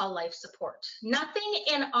what we call life support. Nothing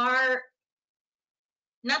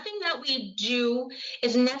that we do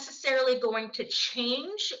is necessarily going to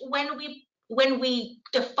change when we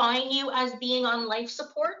define you as being on life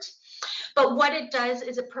support. But what it does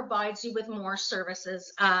is it provides you with more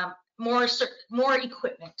services, more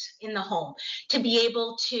equipment in the home to be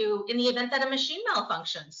able to, in the event that a machine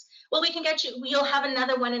malfunctions, well, we can get you, you'll have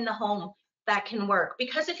another one in the home that can work.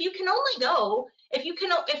 Because if you can only go, if you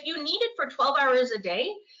need it for 12 hours a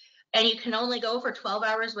day, and you can only go for 12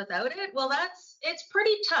 hours without it, well, it's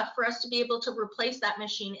pretty tough for us to be able to replace that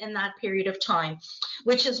machine in that period of time,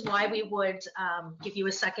 which is why we would give you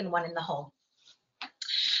a second one in the home.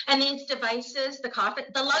 And these devices, the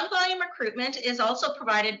lung volume recruitment is also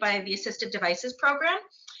provided by the Assistive Devices Program,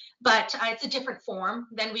 but it's a different form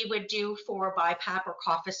than we would do for BiPAP or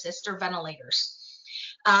cough assist or ventilators.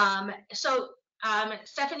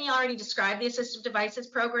 Stephanie already described the Assistive Devices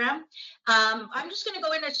Program. I'm just going to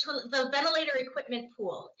go into the ventilator equipment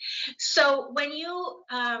pool. So when you,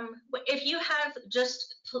 if you have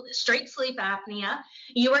just straight sleep apnea,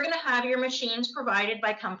 you are going to have your machines provided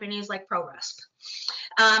by companies like ProResp.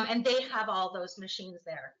 And they have all those machines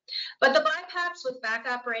there. But the BiPAPs with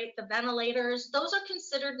backup rate, the ventilators, those are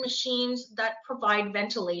considered machines that provide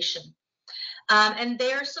ventilation. And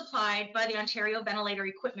they're supplied by the Ontario Ventilator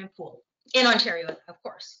Equipment Pool, in Ontario, of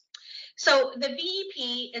course. So the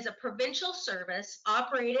VEP is a provincial service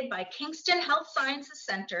operated by Kingston Health Sciences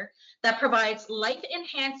Centre that provides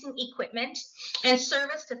life-enhancing equipment and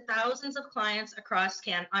service to thousands of clients across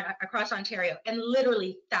Ontario, and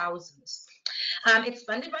literally thousands. It's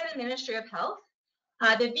funded by the Ministry of Health.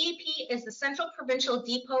 The VEP is the central provincial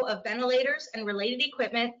depot of ventilators and related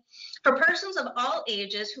equipment for persons of all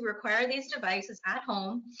ages who require these devices at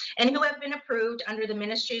home and who have been approved under the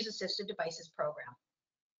Ministry's Assistive Devices Program.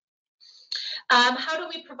 How do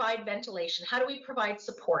we provide ventilation? How do we provide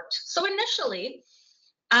support? So initially,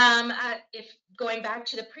 if going back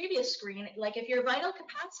to the previous screen, like if your vital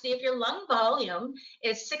capacity, if your lung volume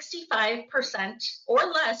is 65% or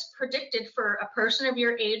less predicted for a person of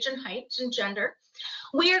your age and height and gender,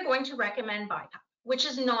 we are going to recommend BiPAP, which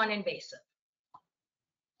is non-invasive.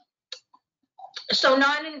 So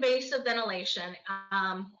non-invasive ventilation,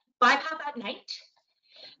 BiPAP at night,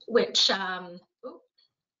 which,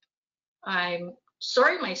 I'm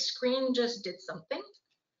sorry, my screen just did something.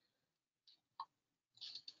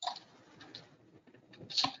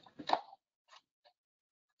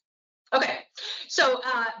 Okay, so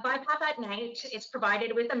BiPAP at night, it's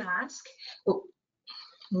provided with a mask. Ooh,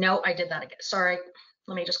 no, I did that again. Sorry,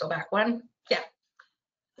 let me just go back one. Yeah,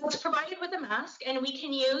 it's provided with a mask, and we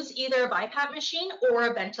can use either a BiPAP machine or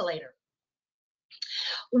a ventilator.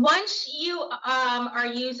 Once you are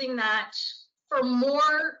using that for most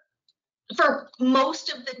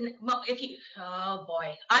of the, oh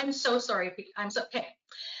boy, I'm so sorry. Okay,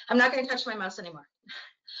 I'm not going to touch my mouse anymore.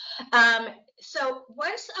 So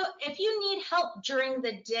once, if you need help during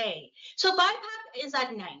the day, so BiPAP is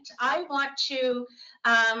at night. I want to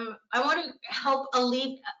help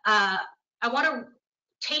I want to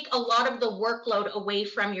take a lot of the workload away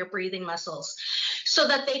from your breathing muscles so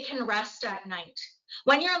that they can rest at night.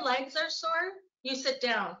 When your legs are sore, you sit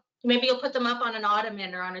down. Maybe you'll put them up on an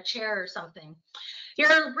ottoman or on a chair or something.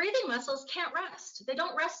 Your breathing muscles can't rest. They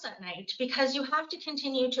don't rest at night because you have to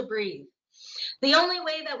continue to breathe. The only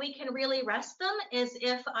way that we can really rest them is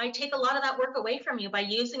if I take a lot of that work away from you by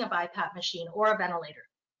using a BiPAP machine or a ventilator.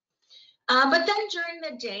 But then during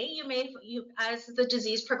the day, as the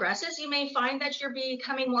disease progresses, you may find that you're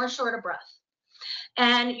becoming more short of breath.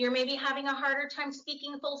 And you're maybe having a harder time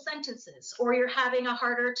speaking full sentences, or you're having a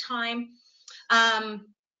harder time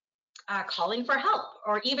calling for help,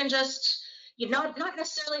 or even just, not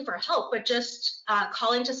necessarily for help, but just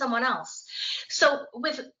calling to someone else. So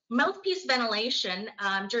with mouthpiece ventilation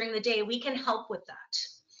during the day, we can help with that.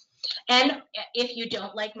 And if you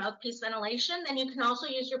don't like mouthpiece ventilation, then you can also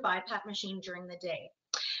use your BiPAP machine during the day.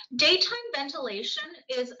 Daytime ventilation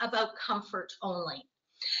is about comfort only.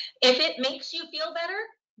 If it makes you feel better,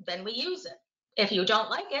 then we use it. If you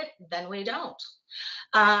don't like it, then we don't.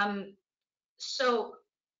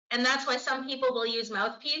 And that's why some people will use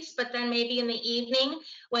mouthpiece, but then maybe in the evening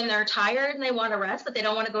when they're tired and they want to rest, but they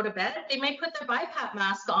don't want to go to bed, they may put their BiPAP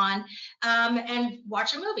mask on and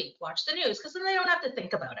watch a movie, watch the news, because then they don't have to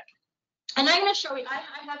think about it. And I'm going to show you,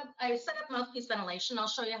 I set up mouthpiece ventilation. I'll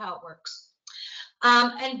show you how it works.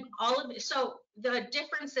 So the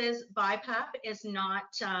difference is BiPAP is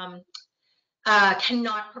not,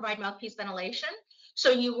 cannot provide mouthpiece ventilation. So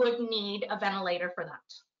you would need a ventilator for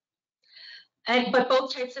that. But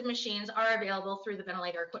both types of machines are available through the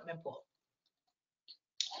ventilator equipment pool.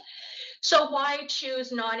 So why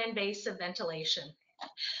choose non-invasive ventilation?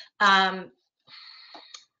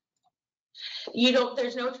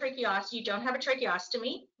 There's no tracheostomy, you don't have a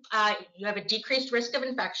tracheostomy, you have a decreased risk of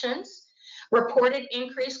infections, reported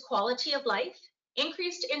increased quality of life,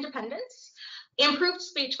 increased independence, improved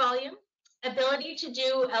speech volume, ability to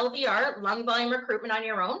do LVR, lung volume recruitment on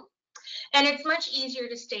your own, and it's much easier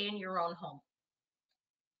to stay in your own home.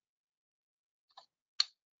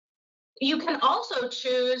 You can also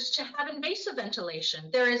choose to have invasive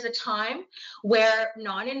ventilation. There is a time where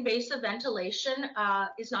non-invasive ventilation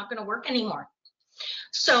is not going to work anymore.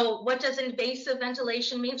 So what does invasive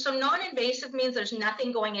ventilation mean? So non-invasive means there's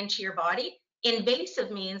nothing going into your body.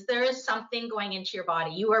 Invasive means there is something going into your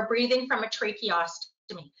body. You are breathing from a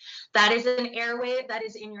tracheostomy. That is an airway that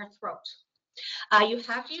is in your throat. You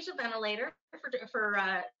have to use a ventilator for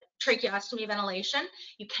tracheostomy ventilation.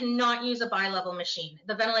 You cannot use a bi-level machine.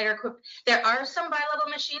 The ventilator, there are some bi-level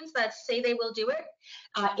machines that say they will do it.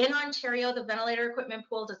 In Ontario, the ventilator equipment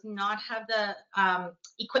pool does not have the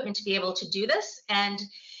equipment to be able to do this, and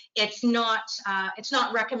it's not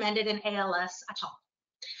recommended in ALS at all.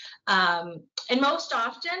 And most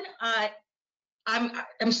often,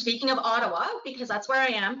 I'm speaking of Ottawa because that's where I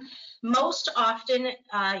am. Most often,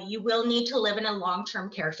 you will need to live in a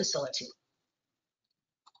long-term care facility.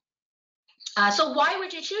 So why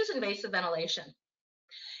would you choose invasive ventilation?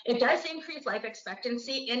 It does increase life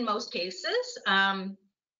expectancy in most cases. When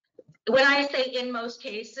I say in most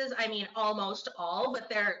cases, I mean almost all,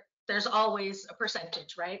 but there's always a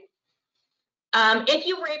percentage, right? If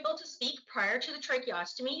you were able to speak prior to the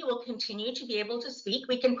tracheostomy, you will continue to be able to speak.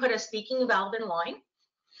 We can put a speaking valve in line.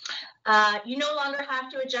 You no longer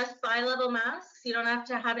have to adjust bi-level masks. You don't have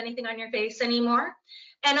to have anything on your face anymore.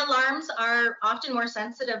 And alarms are often more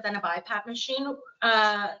sensitive than a BiPAP machine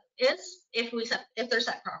is if they're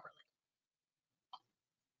set properly.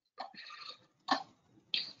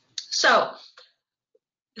 So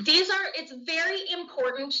it's very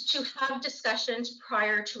important to have discussions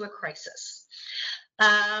prior to a crisis.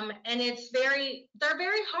 And they're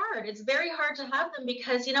very hard. It's very hard to have them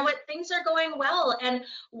because, you know what, things are going well. And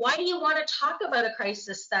why do you want to talk about a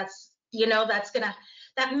crisis that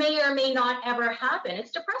may or may not ever happen?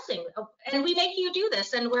 It's depressing. And we make you do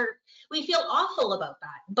this and we feel awful about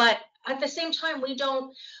that. But at the same time, we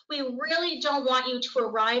really don't want you to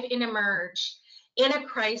arrive and emerge in a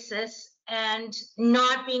crisis and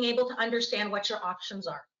not being able to understand what your options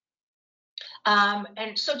are.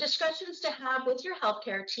 And so discussions to have with your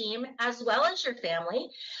healthcare team as well as your family.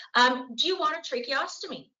 Do you want a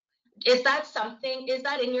tracheostomy? Is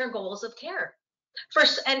that in your goals of care?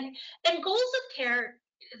 First, and goals of care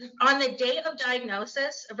on the day of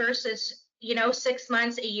diagnosis versus 6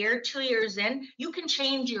 months, a year, 2 years in, you can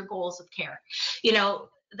change your goals of care.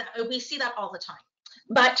 We see that all the time.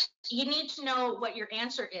 But you need to know what your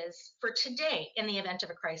answer is for today in the event of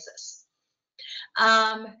a crisis.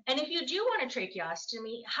 And if you do want a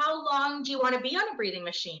tracheostomy, how long do you want to be on a breathing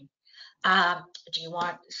machine?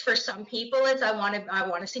 For some people, it's I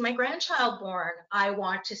want to see my grandchild born. I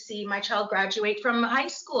want to see my child graduate from high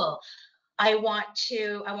school. I want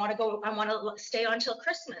to stay on till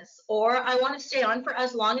Christmas, or I want to stay on for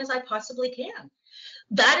as long as I possibly can.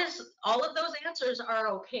 That is, all of those answers are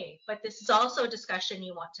okay, but this is also a discussion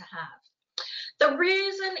you want to have. The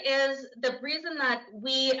reason that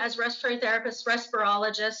we as respiratory therapists,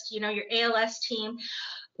 respirologists, your ALS team,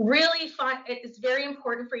 really fun, it is very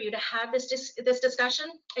important for you to have this discussion,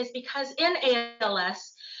 is because in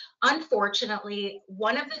ALS, unfortunately,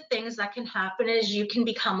 one of the things that can happen is you can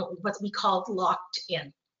become what we call locked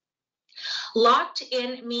in. Locked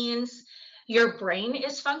in means your brain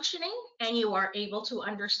is functioning and you are able to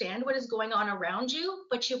understand what is going on around you,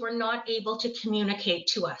 but you are not able to communicate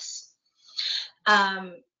to us.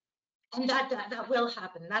 And that will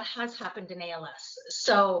happen. That has happened in ALS.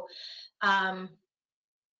 So,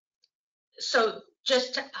 so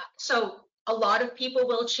a lot of people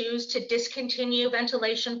will choose to discontinue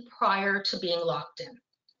ventilation prior to being locked in.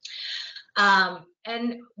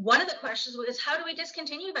 And one of the questions is, how do we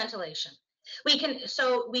discontinue ventilation?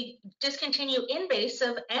 We discontinue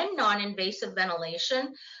invasive and non-invasive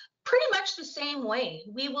ventilation pretty much the same way.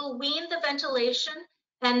 We will wean the ventilation,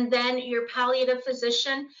 and then your palliative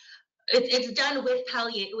physician, it's done with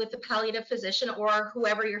the palliative physician or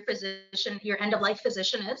whoever your physician, your end-of-life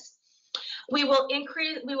physician is. They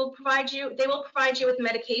will provide you with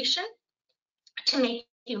medication to make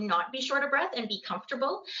you not be short of breath and be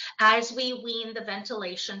comfortable as we wean the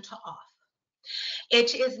ventilation to off.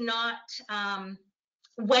 It is not,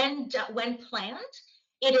 when planned,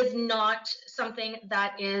 it is not something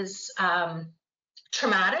that is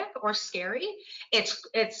traumatic or scary. It's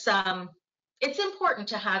important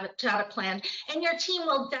to have it planned, and your team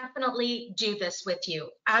will definitely do this with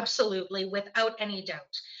you, absolutely, without any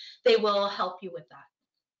doubt. They will help you with that.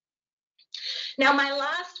 Now, my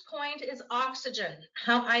last point is oxygen.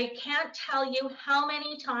 I can't tell you how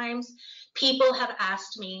many times people have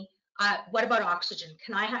asked me, what about oxygen?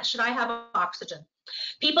 Should I have oxygen?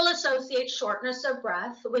 People associate shortness of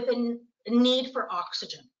breath with a need for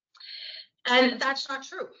oxygen. And that's not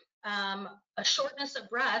true. A shortness of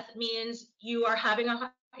breath means you are having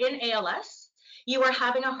in ALS, you are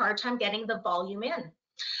having a hard time getting the volume in.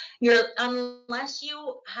 Unless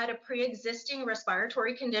you had a pre-existing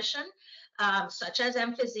respiratory condition, such as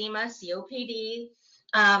emphysema, COPD,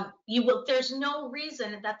 there's no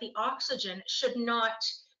reason that the oxygen should not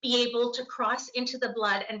be able to cross into the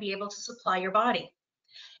blood and be able to supply your body.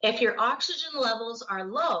 If your oxygen levels are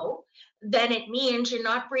low, then it means you're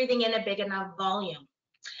not breathing in a big enough volume.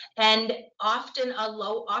 And often a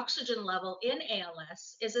low oxygen level in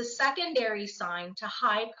ALS is a secondary sign to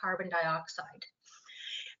high carbon dioxide.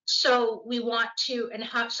 So we want to,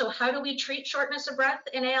 how do we treat shortness of breath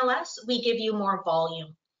in ALS? We give you more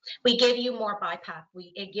volume. We give you more BiPAP.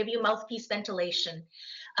 We give you mouthpiece ventilation.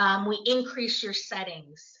 We increase your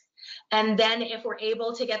settings. And then if we're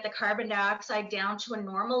able to get the carbon dioxide down to a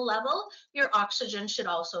normal level, your oxygen should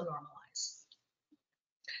also normalize.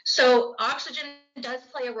 So oxygen does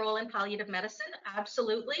play a role in palliative medicine,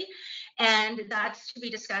 absolutely. And that's to be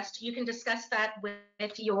discussed. You can discuss that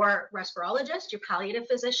with your respirologist, your palliative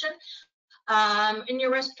physician, and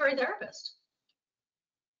your respiratory therapist.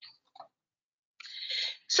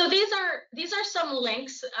 So these are some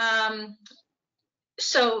links.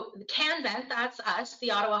 So CanVent, that's us,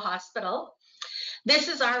 the Ottawa Hospital. This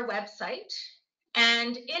is our website.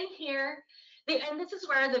 And in here, and this is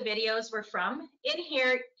where the videos were from. In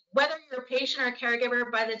here, whether you're a patient or a caregiver,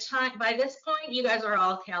 by this point, you guys are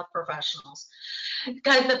all health professionals,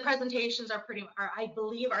 because the presentations I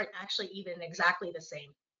believe, are actually even exactly the same.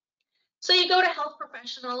 So you go to health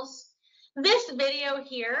professionals. This video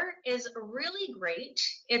here is really great.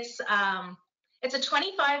 It's a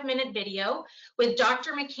 25-minute video with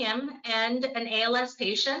Dr. McKim and an ALS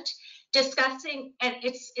patient discussing, and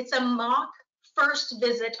it's a mock first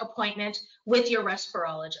visit appointment with your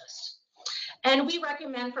respirologist. And we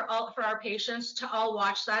recommend for our patients to all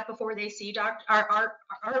watch that before they see our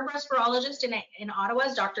respirologist in Ottawa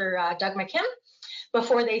is Dr. Doug McKim,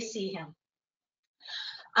 before they see him.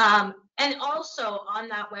 And also on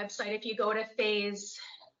that website, if you go to phase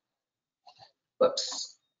 2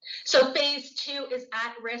 is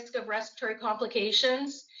at risk of respiratory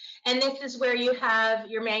complications. And this is where you have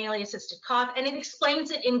your manually assisted cough, and it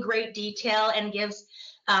explains it in great detail and gives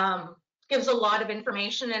a lot of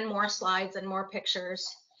information and more slides and more pictures.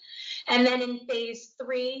 And then in phase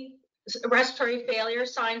 3, respiratory failure,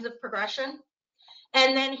 signs of progression.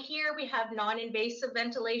 And then here we have non-invasive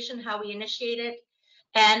ventilation, how we initiate it,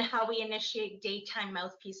 and how we initiate daytime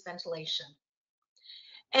mouthpiece ventilation.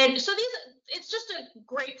 And so it's just a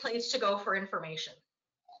great place to go for information.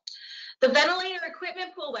 The ventilator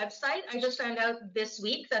equipment pool website, I just found out this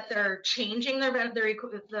week that they're changing they're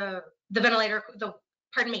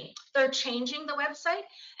changing the website,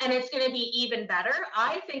 and it's going to be even better.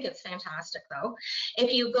 I think it's fantastic though.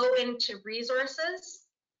 If you go into resources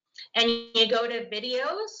and you go to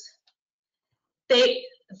videos,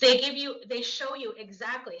 they show you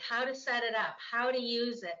exactly how to set it up, how to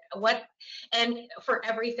use it, and for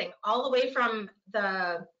everything, all the way from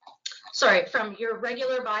from your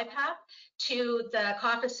regular BiPAP to the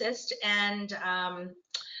cough assist and the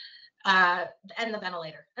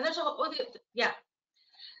ventilator. And there's a whole, yeah.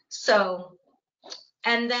 So,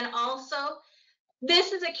 and then also,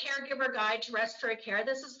 this is a caregiver guide to respiratory care.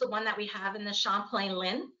 This is the one that we have in the Champlain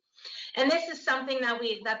Lynn. And this is something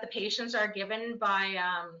that the patients are given by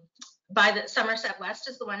the Somerset West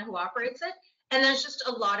is the one who operates it. And there's just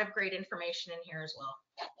a lot of great information in here as well.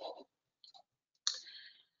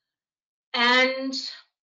 And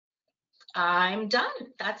I'm done.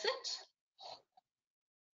 That's it.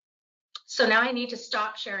 So now I need to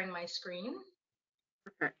stop sharing my screen.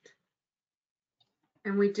 Perfect.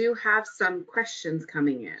 And we do have some questions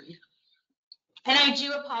coming in. And I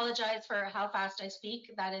do apologize for how fast I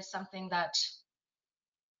speak. That is something that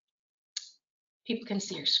people can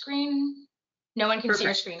see your screen. No one can see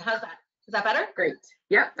your screen. How's that? Is that better? Great.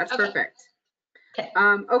 Yep, that's okay. Perfect. Okay.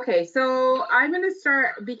 Okay, so I'm going to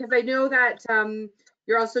start because I know that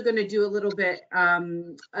you're also going to do a little bit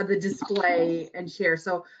of the display and share.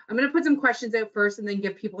 So I'm going to put some questions out first and then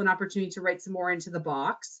give people an opportunity to write some more into the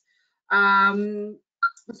box.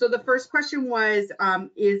 So the first question was,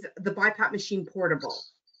 is the BiPAP machine portable?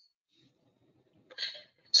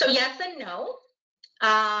 So yes and no.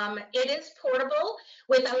 It is portable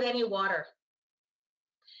without any water.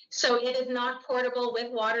 So it is not portable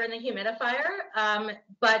with water in the humidifier,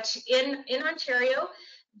 but in Ontario,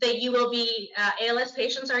 you will be, ALS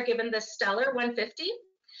patients are given the Stellar 150.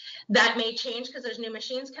 That may change because there's new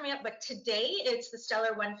machines coming up, but today it's the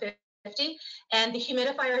Stellar 150, and the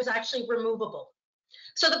humidifier is actually removable.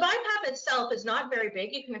 So the BiPAP itself is not very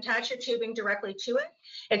big. You can attach your tubing directly to it.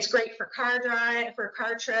 It's great for car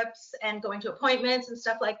trips and going to appointments and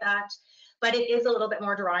stuff like that. But it is a little bit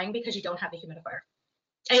more drying because you don't have the humidifier.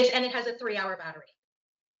 And it has a 3-hour battery.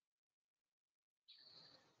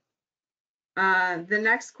 The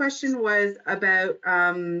next question was about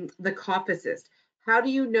the cough assist. How do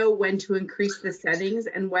you know when to increase the settings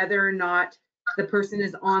and whether or not the person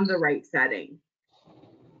is on the right setting?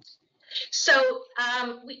 So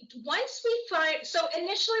so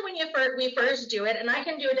initially when we first do it, and I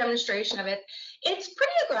can do a demonstration of it, it's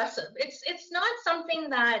pretty aggressive. It's not something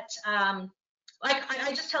that like I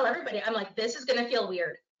just tell everybody, I'm like, this is going to feel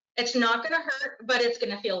weird. It's not going to hurt, but it's going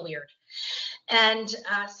to feel weird. And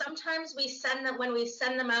sometimes when we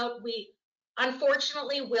send them out, we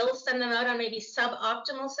unfortunately will send them out on maybe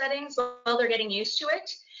suboptimal settings while they're getting used to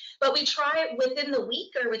it. But we try within the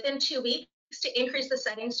week or within 2 weeks to increase the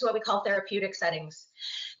settings to what we call therapeutic settings.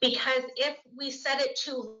 Because if we set it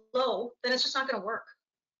too low, then it's just not going to work.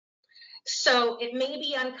 So it may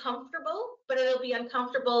be uncomfortable, but it'll be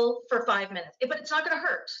uncomfortable for 5 minutes. But it's not going to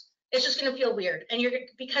hurt. It's just going to feel weird. And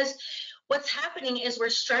because what's happening is we're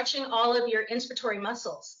stretching all of your inspiratory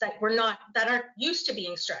muscles that aren't used to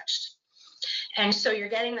being stretched. And so you're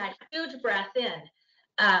getting that huge breath in.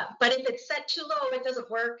 But if it's set too low, it doesn't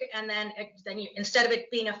work. And then instead of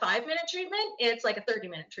it being a 5-minute treatment, it's like a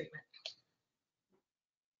 30-minute treatment.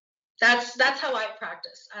 That's how I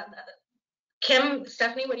practice. Kim,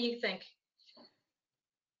 Stephanie, what do you think?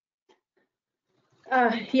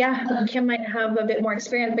 Yeah, Kim might have a bit more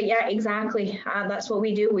experience, but yeah, exactly. That's what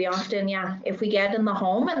we do. We often, if we get in the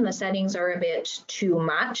home and the settings are a bit too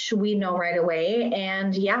much, we know right away.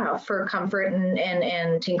 And yeah, for comfort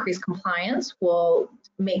and to increase compliance, we'll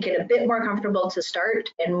make it a bit more comfortable to start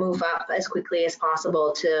and move up as quickly as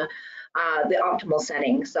possible to the optimal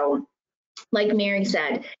setting. So like Mary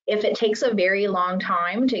said, if it takes a very long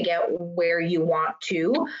time to get where you want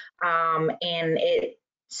to, and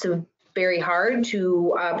it's very hard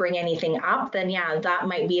to bring anything up, then yeah, that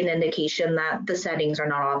might be an indication that the settings are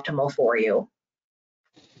not optimal for you.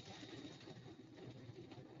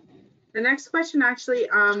 The next question actually,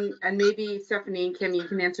 and maybe Stephanie and Kim, you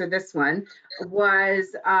can answer this one,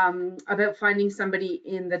 was about finding somebody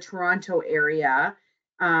in the Toronto area.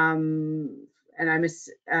 And I'm,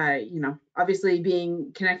 obviously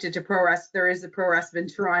being connected to ProResp, there is a ProResp in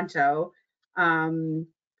Toronto.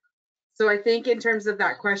 So I think in terms of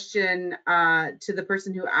that question to the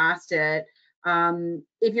person who asked it,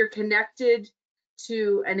 if you're connected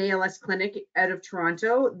to an ALS clinic out of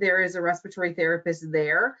Toronto, there is a respiratory therapist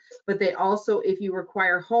there, but they also, if you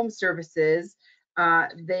require home services,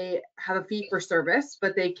 they have a fee for service,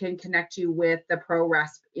 but they can connect you with the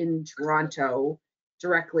ProResp in Toronto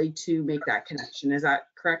directly to make that connection. Is that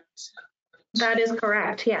correct? That is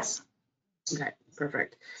correct, yes. Okay,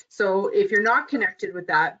 perfect. So if you're not connected with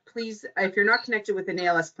that, please, if you're not connected with an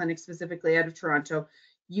ALS clinic specifically out of Toronto,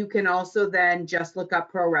 you can also then just look up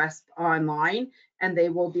ProResp online, and they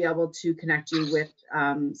will be able to connect you with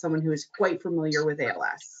someone who is quite familiar with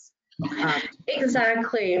ALS.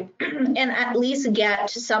 Exactly. And at least get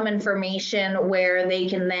some information where they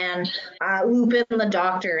can then loop in the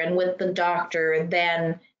doctor, and with the doctor,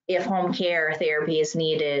 then if home care therapy is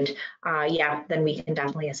needed, yeah, then we can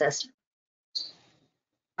definitely assist.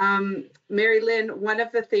 Mary Lynn, one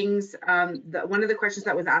of the things, one of the questions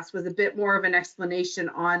that was asked was a bit more of an explanation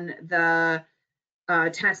on the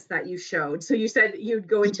test that you showed. So you said you'd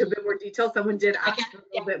go into a bit more detail. Someone did ask for a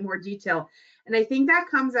little bit more detail. And I think that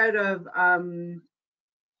comes out of a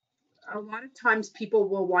lot of times people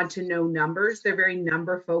will want to know numbers. They're very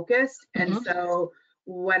number focused. And so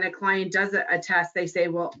when a client does a test, they say,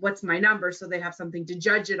 well, what's my number? So they have something to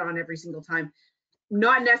judge it on every single time.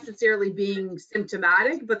 Not necessarily being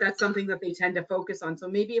symptomatic, but that's something that they tend to focus on. So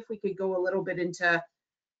maybe if we could go a little bit into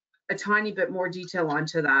a tiny bit more detail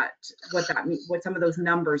onto that, what that means, what some of those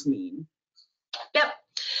numbers mean. Yep.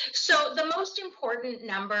 So the most important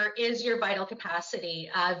number is your vital capacity,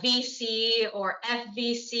 VC or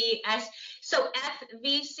FVC. So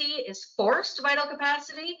FVC is forced vital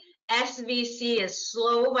capacity. SVC is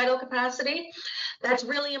slow vital capacity. That's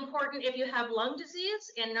really important if you have lung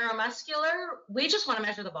disease and neuromuscular. We just want to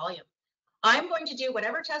measure the volume. I'm going to do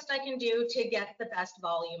whatever test I can do to get the best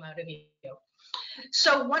volume out of you.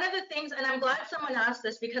 So one of the things, and I'm glad someone asked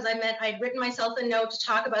this because I'd written myself a note to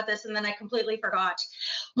talk about this and then I completely forgot.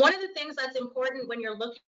 One of the things that's important when you're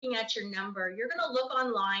looking at your number, you're going to look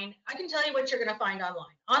online. I can tell you what you're going to find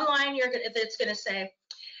online. Online, it's going to say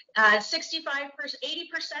 65%,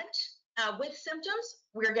 80% with symptoms,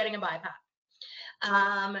 we're getting a BiPAP.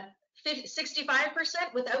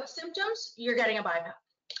 65% without symptoms, you're getting a BiPAP.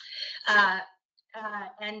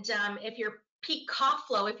 If your peak cough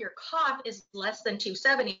flow, if your cough is less than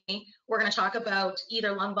 270, we're going to talk about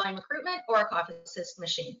either lung volume recruitment or a cough assist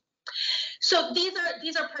machine. So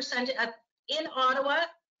these are percent in Ottawa.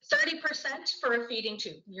 30% for a feeding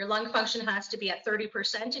tube. Your lung function has to be at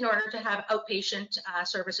 30% in order to have outpatient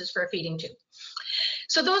services for a feeding tube.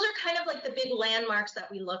 So those are kind of like the big landmarks that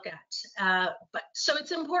we look at. So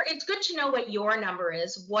it's important, it's good to know what your number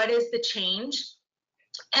is, what is the change.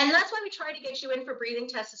 And that's why we try to get you in for breathing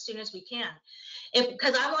tests as soon as we can.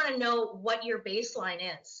 Because I want to know what your baseline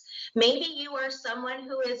is. Maybe you are someone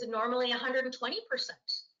who is normally 120%.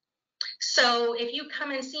 So if you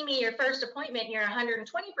come and see me your first appointment, you're 120%,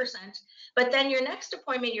 but then your next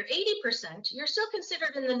appointment, you're 80%, you're still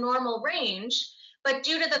considered in the normal range, but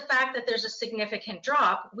due to the fact that there's a significant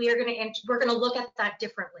drop, we're going to look at that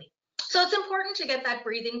differently. So it's important to get that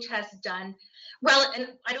breathing test done. Well, and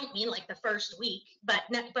I don't mean like the first week, but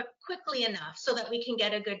quickly enough so that we can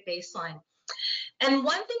get a good baseline. And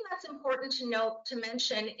one thing that's important to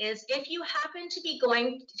mention is if you happen to be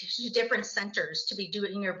going to different centers to be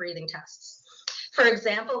doing your breathing tests. For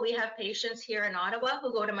example, we have patients here in Ottawa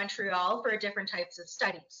who go to Montreal for different types of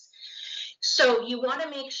studies. So you want to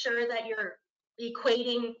make sure that you're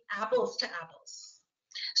equating apples to apples.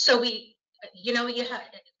 So we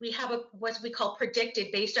have what we call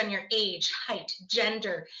predicted based on your age, height,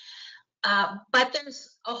 gender. But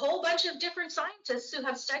there's a whole bunch of different scientists who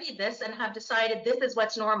have studied this and have decided this is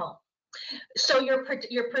what's normal. So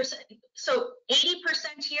so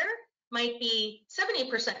 80% here might be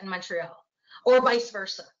 70% in Montreal, or vice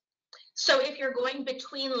versa. So if you're going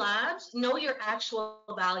between labs, know your actual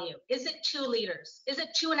value. Is it 2 liters? Is it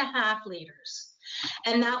 2.5 liters?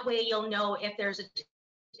 And that way you'll know if there's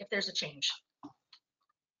a change.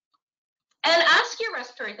 And ask your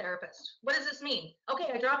respiratory therapist, what does this mean?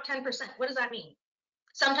 Okay, I dropped 10%. What does that mean?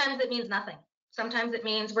 Sometimes it means nothing. Sometimes it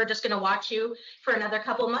means we're just going to watch you for another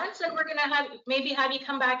couple months and we're going to maybe have you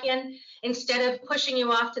come back in. Instead of pushing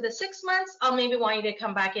you off to the 6 months, I'll maybe want you to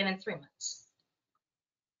come back in 3 months.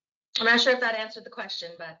 I'm not sure if that answered the question,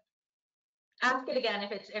 but ask it again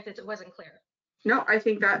if it wasn't clear. No, I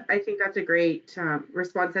think that's a great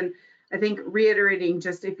response. And I think reiterating,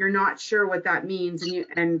 just if you're not sure what that means,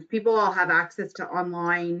 and people all have access to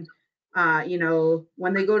online,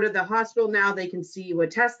 when they go to the hospital now, they can see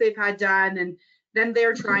what tests they've had done, and then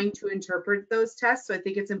they're trying to interpret those tests. So I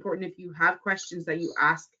think it's important if you have questions that you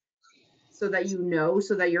ask so that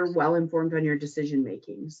so that you're well informed on your decision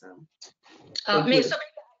making. So,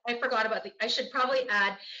 I forgot about I should probably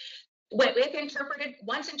add,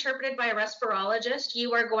 once interpreted by a respirologist,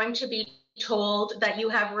 you are going to be told that you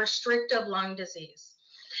have restrictive lung disease.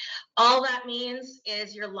 All that means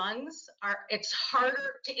is your lungs it's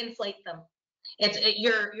harder to inflate them.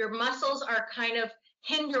 Your muscles are kind of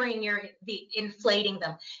hindering inflating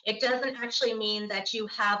them. It doesn't actually mean that you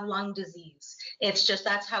have lung disease. It's just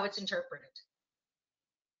that's how it's interpreted.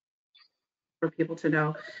 for people to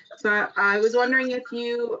know. So I was wondering if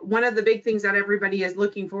one of the big things that everybody is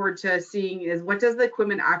looking forward to seeing is, what does the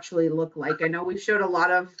equipment actually look like? I know we've showed a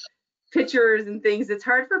lot of pictures and things. It's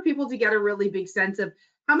hard for people to get a really big sense of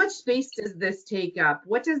how much space does this take up?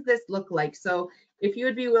 What does this look like? So if you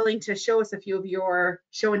would be willing to show us a few of your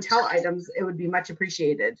show and tell items, it would be much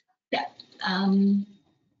appreciated. Yeah.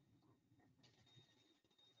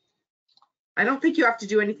 I don't think you have to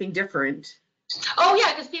do anything different. Oh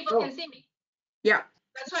yeah, because people can see me. Yeah.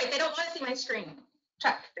 That's right. They don't want to see my screen.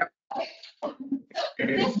 Check. Yep.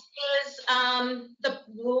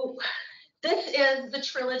 So this is the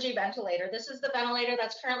Trilogy ventilator. This is the ventilator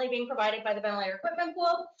that's currently being provided by the ventilator equipment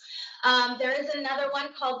pool. There is another one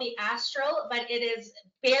called the Astral, but it is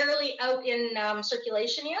barely out in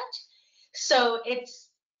circulation yet. So it's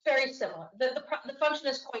very similar. The function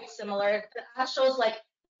is quite similar. The Astral is like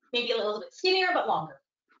maybe a little bit skinnier, but longer.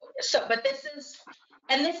 So, but this is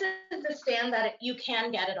the stand that you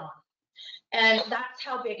can get it on. And that's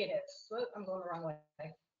how big it is. Whoa, I'm going the wrong way.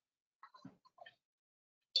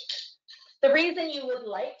 The reason you would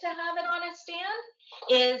like to have it on a stand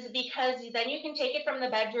is because then you can take it from the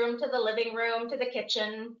bedroom to the living room to the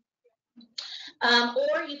kitchen,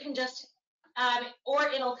 or you can just, or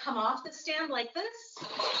it'll come off the stand like this,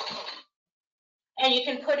 and you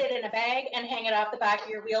can put it in a bag and hang it off the back of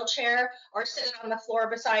your wheelchair, or sit it on the floor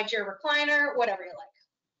beside your recliner, whatever you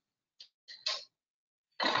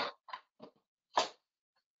like.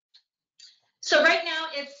 So right now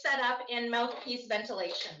it's set up in mouthpiece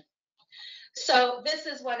ventilation. So this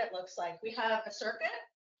is what it looks like. We have a circuit,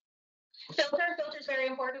 filter is very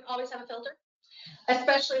important, always have a filter,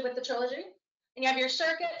 especially with the Trilogy. And you have your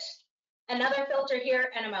circuit, another filter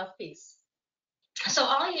here, and a mouthpiece. So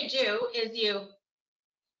all you do is you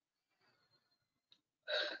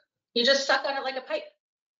just suck on it like a pipe.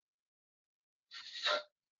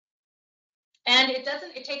 And it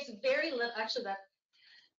takes very little, actually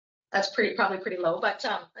that's probably pretty low, but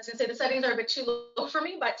I was gonna say the settings are a bit too low for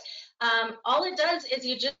me, but all it does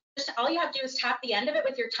is all you have to do is tap the end of it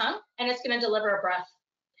with your tongue, and it's gonna deliver a breath.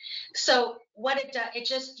 So what it does, it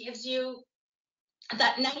just gives you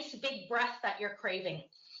that nice big breath that you're craving.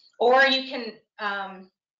 Or you can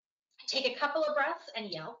take a couple of breaths and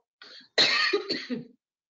yell.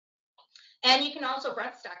 And you can also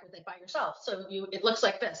breath stack with it by yourself. So it looks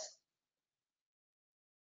like this.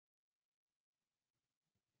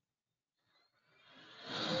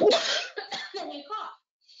 Then you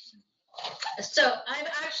cough. So I've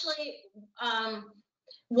actually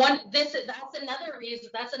that's another reason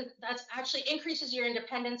that's actually increases your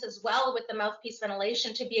independence as well with the mouthpiece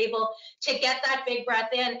ventilation, to be able to get that big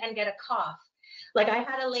breath in and get a cough. Like I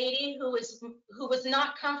had a lady who was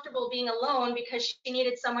not comfortable being alone because she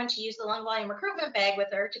needed someone to use the lung volume recruitment bag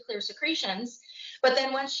with her to clear secretions. But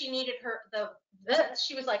then once she needed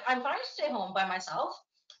she was like, I'm fine to stay home by myself,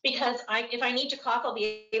 because if I need to cough, I'll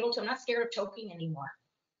be able to. I'm not scared of choking anymore.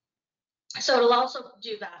 So it'll also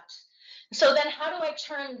do that. So then how do I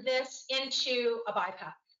turn this into a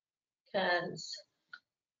BiPAP?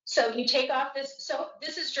 So you take off this. So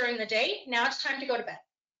this is during the day. Now it's time to go to bed.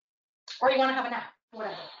 Or you want to have a nap,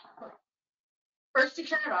 whatever. First you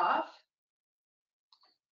turn it off.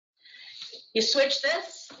 You switch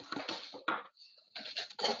this.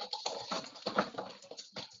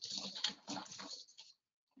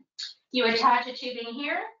 You attach a tubing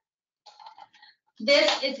here.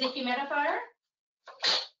 This is the humidifier.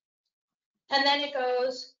 And then it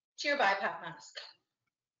goes to your BiPAP mask.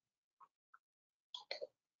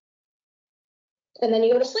 And then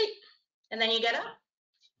you go to sleep. And then you get up.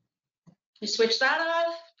 You switch that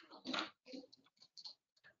off.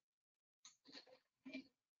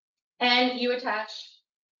 And you attach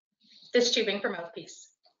this tubing for mouthpiece.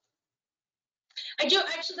 Actually,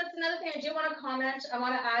 that's another thing I do want to comment. I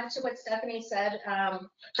want to add to what Stephanie said,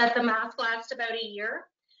 that the mask lasts about a year.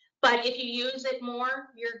 But if you use it more,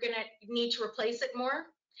 you're going to need to replace it more.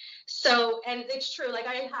 So, and it's true, like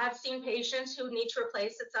I have seen patients who need to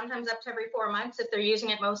replace it sometimes up to every 4 months if they're using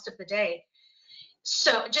it most of the day.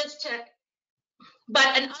 So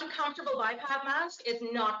but an uncomfortable BiPAP mask is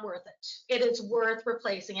not worth it. It is worth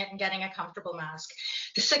replacing it and getting a comfortable mask.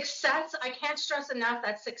 The success, I can't stress enough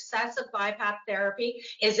that success of BiPAP therapy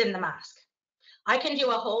is in the mask. I can do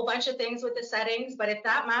a whole bunch of things with the settings, but if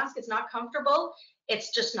that mask is not comfortable,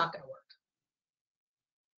 it's just not going to work.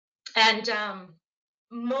 And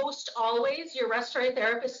most always, your respiratory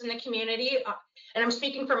therapists in the community, and I'm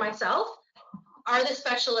speaking for myself, are the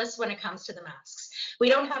specialists when it comes to the masks. We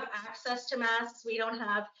don't have access to masks. We don't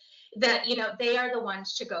have that, they are the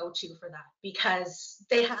ones to go to for that, because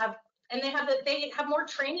they have And they have more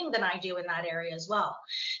training than I do in that area as well,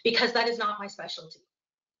 because that is not my specialty.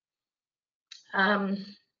 And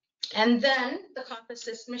then the cough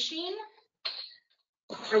assist machine.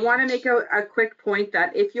 I want to make a quick point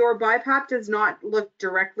that if your BiPAP does not look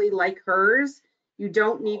directly like hers, you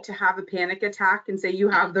don't need to have a panic attack and say you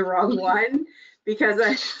have the wrong one, because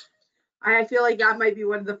I feel like that might be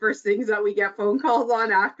one of the first things that we get phone calls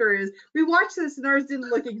on after is, we watched this and ours didn't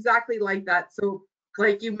look exactly like that. So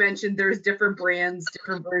like you mentioned, there's different brands,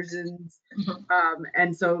 different versions.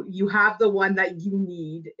 And so you have the one that you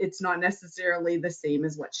need. It's not necessarily the same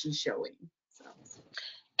as what she's showing. So.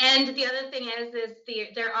 And the other thing is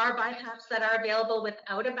there are BiPAPs that are available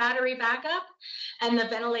without a battery backup, and the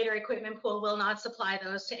ventilator equipment pool will not supply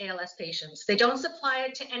those to ALS patients. They don't supply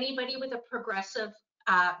it to anybody with a progressive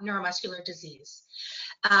neuromuscular disease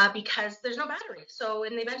because there's no battery. So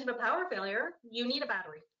in the event of a power failure, you need a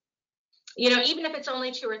battery. You know, even if it's only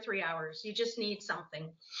 2 or 3 hours, you just need something.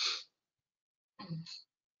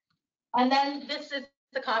 And then this is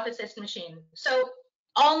the cough assist machine. So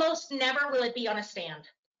almost never will it be on a stand.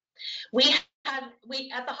 We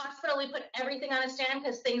at the hospital, we put everything on a stand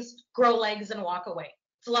because things grow legs and walk away.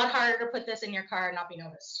 It's a lot harder to put this in your car and not be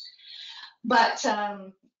noticed. But,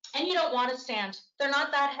 and you don't want a stand. They're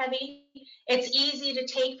not that heavy. It's easy to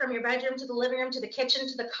take from your bedroom to the living room, to the kitchen,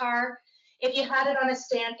 to the car. If you had it on a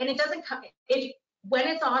stand, and it doesn't come, when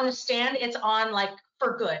it's on a stand, it's on like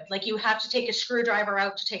for good. Like you have to take a screwdriver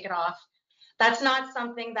out to take it off. That's not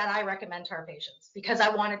something that I recommend to our patients because I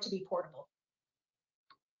want it to be portable.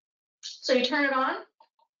 So you turn it on.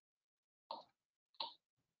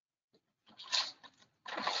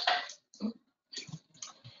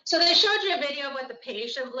 So they showed you a video of what the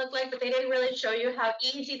patient looked like, but they didn't really show you how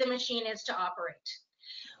easy the machine is to operate.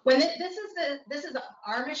 When this is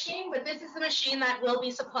our machine, but this is the machine that will be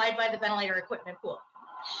supplied by the ventilator equipment pool.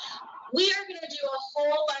 We are going to do a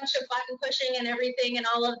whole bunch of button pushing and everything and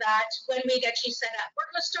all of that when we get you set up.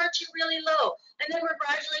 We're going to start you really low, and then we're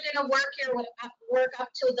gradually going to work up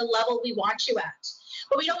to the level we want you at.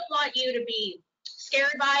 But we don't want you to be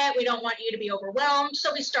scared by it. We don't want you to be overwhelmed,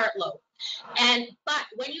 so we start low. But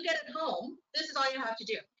when you get it home, this is all you have to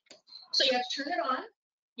do. So you have to turn it on,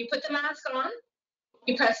 you put the mask on,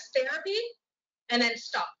 you press therapy, and then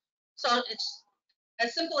stop. So it's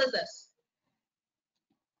as simple as this.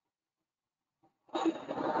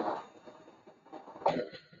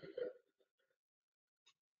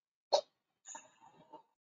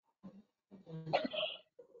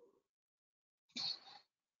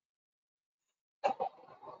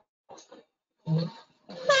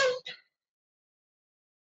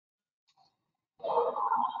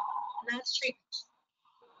 That's treatment.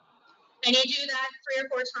 And you do that 3 or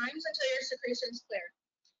 4 times until your secretion's clear.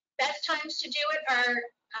 Best times to do it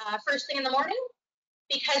are first thing in the morning,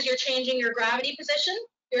 because you're changing your gravity position.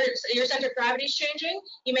 Your center of gravity is changing.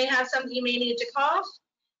 You may have something you may need to cough.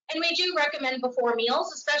 And we do recommend before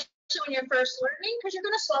meals, especially when you're first learning, because you're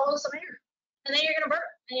going to swallow some air. And then you're going to burp,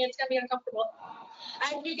 and it's going to be uncomfortable.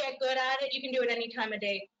 As you get good at it, you can do it any time of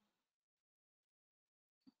day.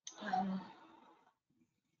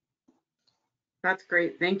 That's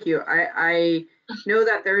great. Thank you. I know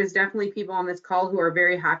that there is definitely people on this call who are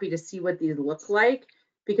very happy to see what these look like,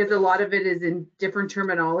 because a lot of it is in different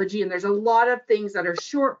terminology, and there's a lot of things that are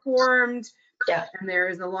short formed. Yeah. And there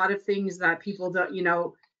is a lot of things that people don't, you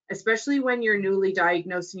know, especially when you're newly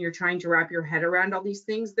diagnosed and you're trying to wrap your head around all these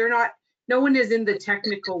things. No one is in the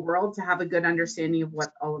technical world to have a good understanding of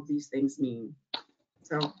what all of these things mean.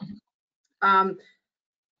 So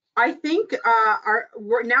I think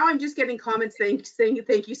now I'm just getting comments saying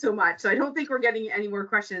thank you so much. So I don't think we're getting any more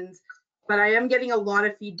questions, but I am getting a lot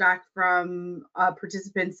of feedback from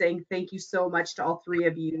participants saying thank you so much to all 3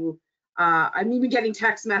 of you. I'm even getting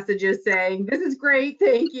text messages saying this is great,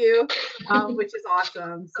 thank you, which is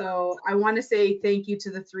awesome. So I want to say thank you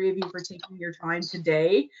to the 3 of you for taking your time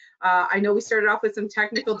today. I know we started off with some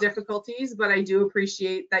technical difficulties, but I do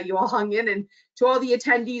appreciate that you all hung in, and to all the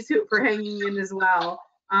attendees for hanging in as well.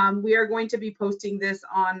 We are going to be posting this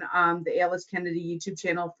on the ALS Canada YouTube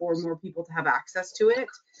channel for more people to have access to it.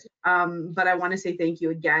 But I want to say thank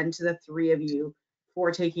you again to the 3 of you for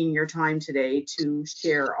taking your time today to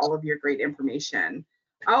share all of your great information.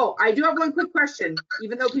 Oh, I do have one quick question,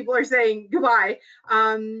 even though people are saying goodbye.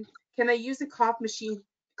 Can I use a cough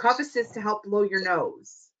assist to help blow your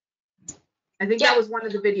nose? I think that was one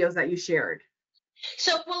of the videos that you shared.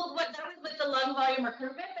 So, well, that was with the lung volume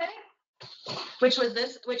recruitment thing, which is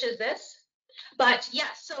this. But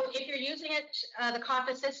yes, so if you're using it, the cough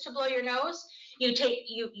assist to blow your nose, you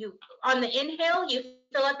on the inhale, you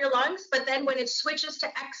fill up your lungs, but then when it switches to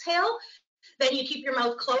exhale, then you keep your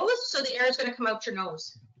mouth closed, so the air is going to come out your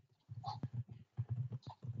nose.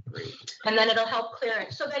 Great. And then it'll help clear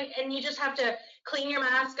it. So then, and you just have to clean your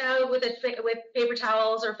mask out with paper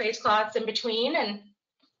towels or face cloths in between, and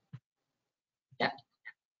yeah.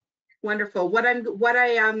 Wonderful. What I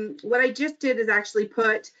just did is actually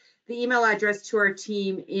put the email address to our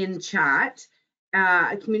team in chat,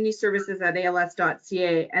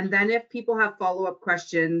 communityservices@als.ca. And then if people have follow-up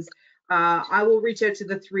questions, I will reach out to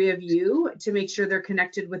the three of you to make sure they're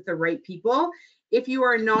connected with the right people. If you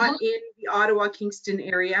are not in the Ottawa, Kingston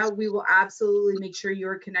area, we will absolutely make sure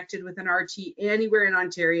you're connected with an RT anywhere in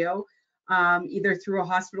Ontario, either through a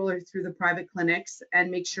hospital or through the private clinics,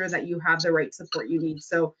 and make sure that you have the right support you need.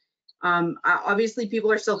 So obviously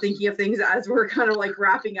people are still thinking of things as we're kind of like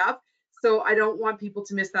wrapping up. So I don't want people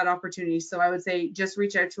to miss that opportunity. So I would say just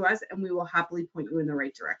reach out to us and we will happily point you in the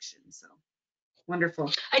right direction. So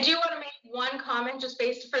wonderful. I do want to make one comment just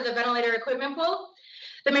based for the ventilator equipment pool.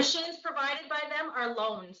 The machines provided by them are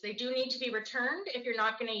loans. They do need to be returned if you're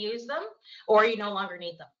not going to use them or you no longer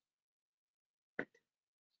need them.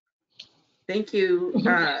 Thank you,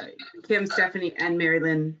 Kim, Stephanie, and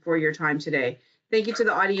Marilyn for your time today. Thank you to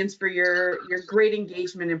the audience for your great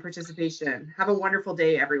engagement and participation. Have a wonderful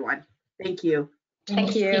day, everyone. Thank you.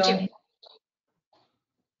 Thank you. You too.